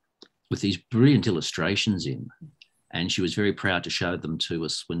books with these brilliant illustrations in. And she was very proud to show them to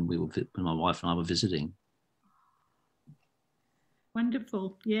us when my wife and I were visiting.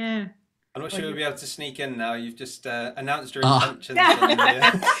 Wonderful, yeah. I'm not sure we'll be able to sneak in now. You've just announced your intentions.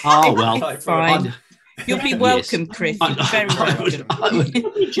 Oh, well, fine. You'll be welcome, Chris. You're very welcome.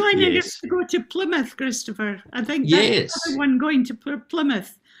 You'll be joining us to go to Plymouth, Christopher. I think that's everyone going to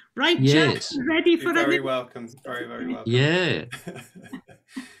Plymouth. Right, yes. Jack? Ready for very welcome. Very, very welcome. Yeah.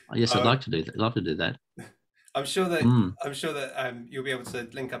 Yes, I'd like to do that. I'd love to do that. I'm sure that you'll be able to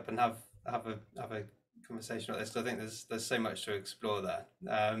link up and have a conversation like this. I think there's so much to explore there.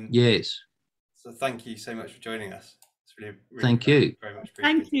 Yes. So thank you so much for joining us. It's really thank you very much.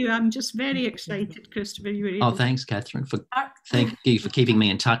 Thank you. I'm just very excited, Christopher. You were able thanks, Catherine. Thank you for keeping me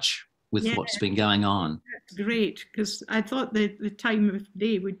in touch with what's been going on. That's great, because I thought the time of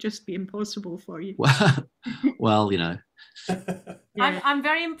day would just be impossible for you. Well, I'm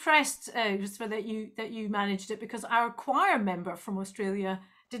very impressed, Christopher, that you managed it, because our choir member from Australia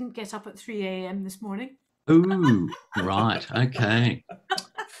didn't get up at 3 a.m. this morning. Ooh, right, okay.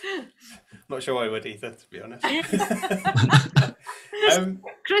 Not sure I would either, to be honest.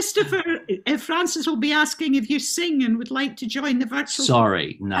 Christopher, Frances will be asking if you sing and would like to join the virtual.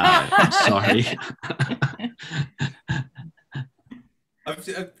 Sorry, no, I'm sorry.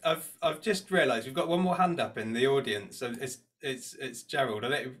 I've just realised we've got one more hand up in the audience. So it's Gerald.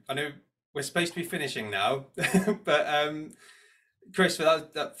 I know we're supposed to be finishing now, but Chris, for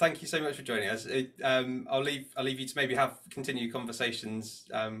that, thank you so much for joining us. I'll leave you to maybe continue conversations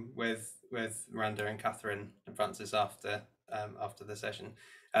with Miranda and Catherine and Frances after the session.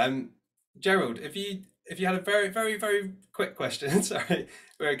 Gerald, if you had a very, very, very quick question, sorry,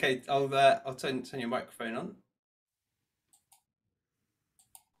 we're okay. I'll turn your microphone on.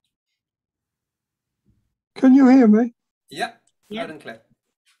 Can you hear me? Yeah, loud and clear.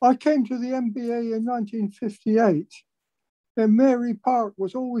 I came to the MBA in 1958, and Mary Park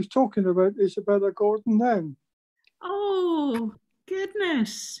was always talking about Isabella Gordon then. Oh,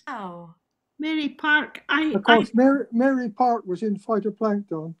 goodness. Oh. Mary Park. Of course, Mary Park was in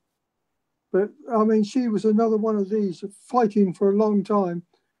phytoplankton, but I mean, she was another one of these fighting for a long time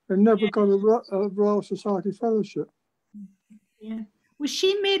and never got a Royal Society fellowship. Yeah. Was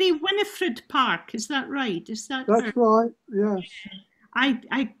she Mary Winifred Park? Is that right? That's her? Right, yes.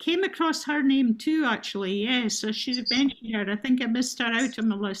 I came across her name too, actually. Yes, so she's a bencher. I think I missed her out on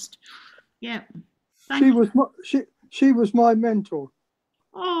the list. Yeah. She was my mentor.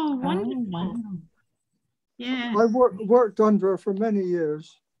 Oh, wonderful. Oh, wow. Yeah. I worked under her for many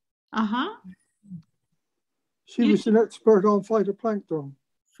years. Uh-huh. She was an expert on phytoplankton.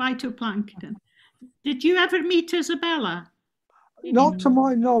 Phytoplankton. Did you ever meet Isabella? Not to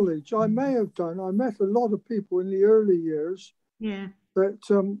my knowledge. I may have done. I met a lot of people in the early years. Yeah. But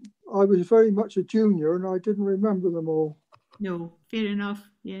I was very much a junior and I didn't remember them all. No, fair enough.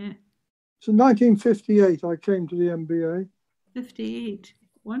 Yeah. So 1958, I came to the MBA. 58.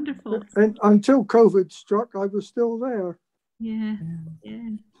 Wonderful. And until COVID struck, I was still there. Yeah. Yeah.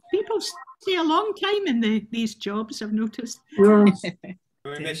 People stay a long time in these jobs, I've noticed. Yeah.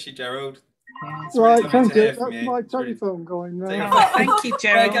 We miss you, Gerald. Right, thank you. That's my telephone going now. Oh, thank you,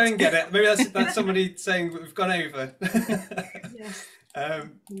 Gerald. Go and get it. Maybe that's somebody saying we've gone over. Yes.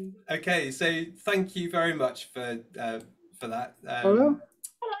 Okay, so thank you very much for that. Hello.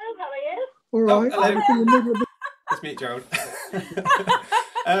 Hello, how are you? All right. Hello. Let's meet Gerald.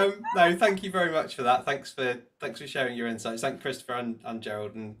 No, thank you very much for that. Thanks for sharing your insights. Thank Christopher and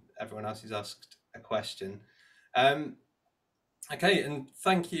Gerald and everyone else who's asked a question. Okay, and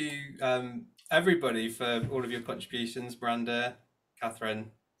thank you everybody for all of your contributions, Miranda,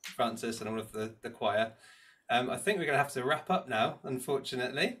 Catherine, Frances, and all of the choir. I think we're going to have to wrap up now,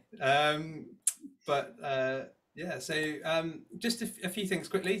 unfortunately. But yeah, so just a few things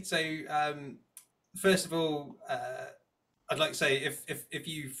quickly. So first of all, I'd like to say if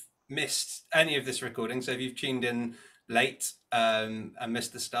you've missed any of this recording, so if you've tuned in late and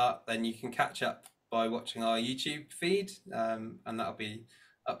missed the start, then you can catch up by watching our YouTube feed, and that'll be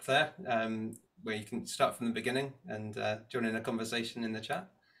up there, where you can start from the beginning and join in a conversation in the chat.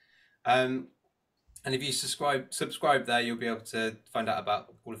 And if you subscribe there, you'll be able to find out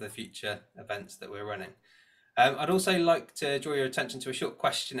about all of the future events that we're running. I'd also like to draw your attention to a short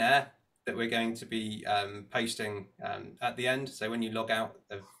questionnaire that we're going to be posting at the end. So when you log out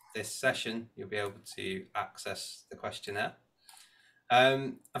of this session, you'll be able to access the questionnaire.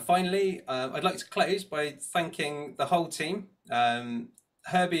 And finally, I'd like to close by thanking the whole team.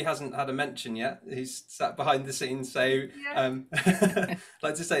 Herbie hasn't had a mention yet. He's sat behind the scenes. So I'd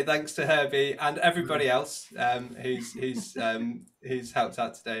like to say thanks to Herbie and everybody else who's helped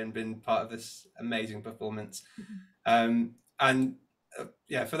out today and been part of this amazing performance. And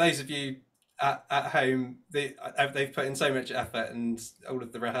yeah, for those of you at home, they've put in so much effort, and all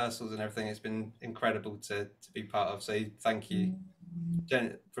of the rehearsals and everything. It's been incredible to be part of. So thank you,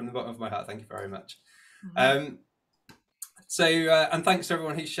 Jen, from the bottom of my heart. Thank you very much. So and thanks to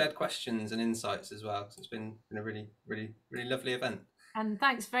everyone who shared questions and insights as well. So it's been a really, really, really lovely event. And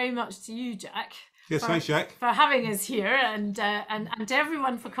thanks very much to you, Jack. Yes, thanks, Jack, for having us here, and to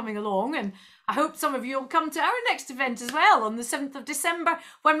everyone for coming along. And I hope some of you will come to our next event as well on the 7th of December,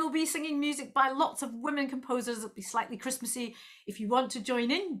 when we'll be singing music by lots of women composers. It'll be slightly Christmassy. If you want to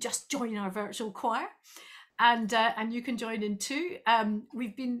join in, just join our virtual choir, and you can join in too.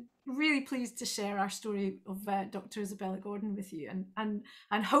 We've been really pleased to share our story of Dr. Isabella Gordon with you,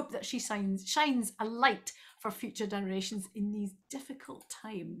 and hope that she shines a light for future generations in these difficult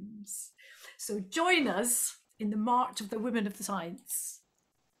times. So join us in the March of the Women of the Science.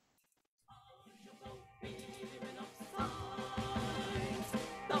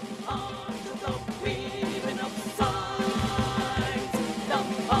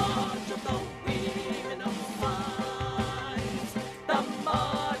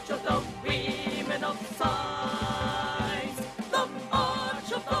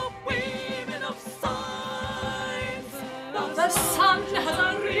 The sun has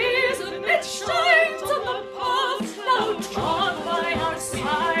arisen, it shines on the path now trod by our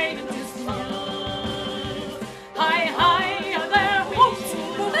scientists new. High, high are their hopes,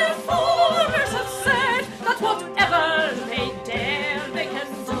 for their forerunners have said that whatever they dare they can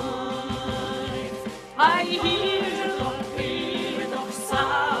do. I hear the wind of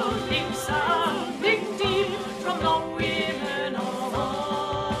sounding, sounding deep from the women of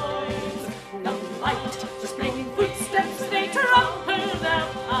old. The light displaying footsteps, they trample their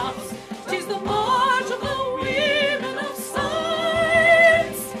paths. 'Tis the march of the women of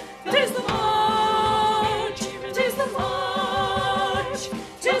science. 'Tis the march, 'tis the march,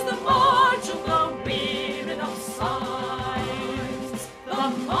 'tis the march of the women of science. The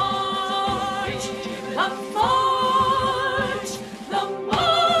march, the march, the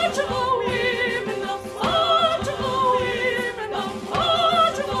march of the women, the march of the women, the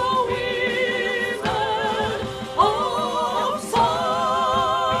march of the women of science.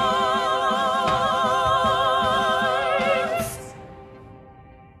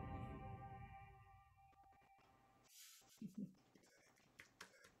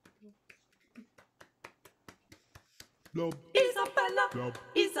 Isabella,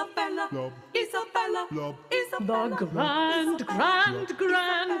 Isabella, Isabella, Isabella.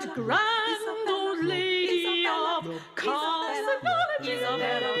 The grand old lady of cosmology,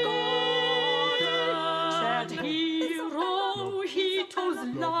 Isabella Gordon, shared Hirohito's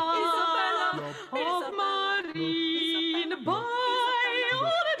love of marine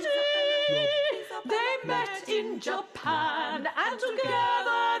biology. They met in Japan and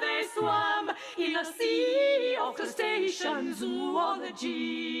together they swam in a sea of crustacean zoology.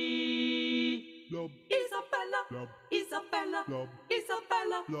 Isabella, Isabella, Isabella,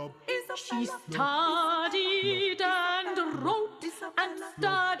 Isabella. She studied and wrote and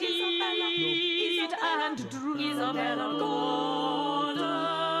studied and drew. Isabella Gordon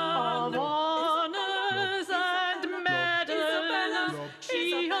of honors and medals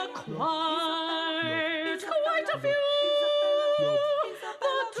she acquired quite a few.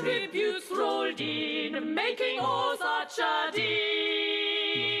 The tributes rolled in, making oh such a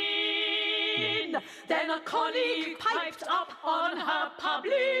din. Then a colleague piped up on her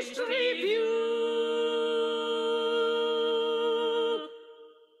published review.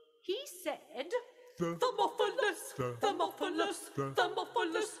 He said, Thermophilus, Thermophilus,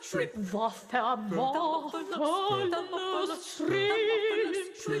 Thermophilus shrimp. The Thermophilus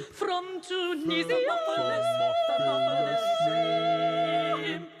shrimp from Tunisia.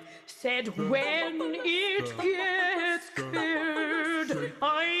 Said when it gets cleared,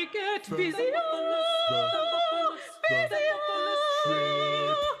 I get busier, busier.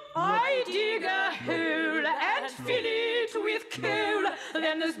 I dig a hole and fill it with coal.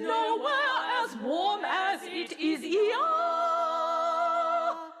 Then there's nowhere as warm as it is here.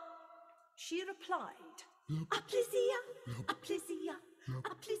 She replied, Aplysia, Aplysia,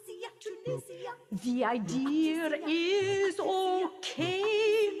 Aplysia, Tunisia. The idea is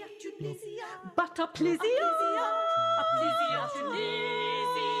okay, but Aplysia, Aplysia,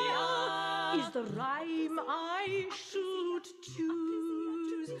 Tunisia is the rhyme I should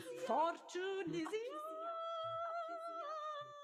choose for Tunisia.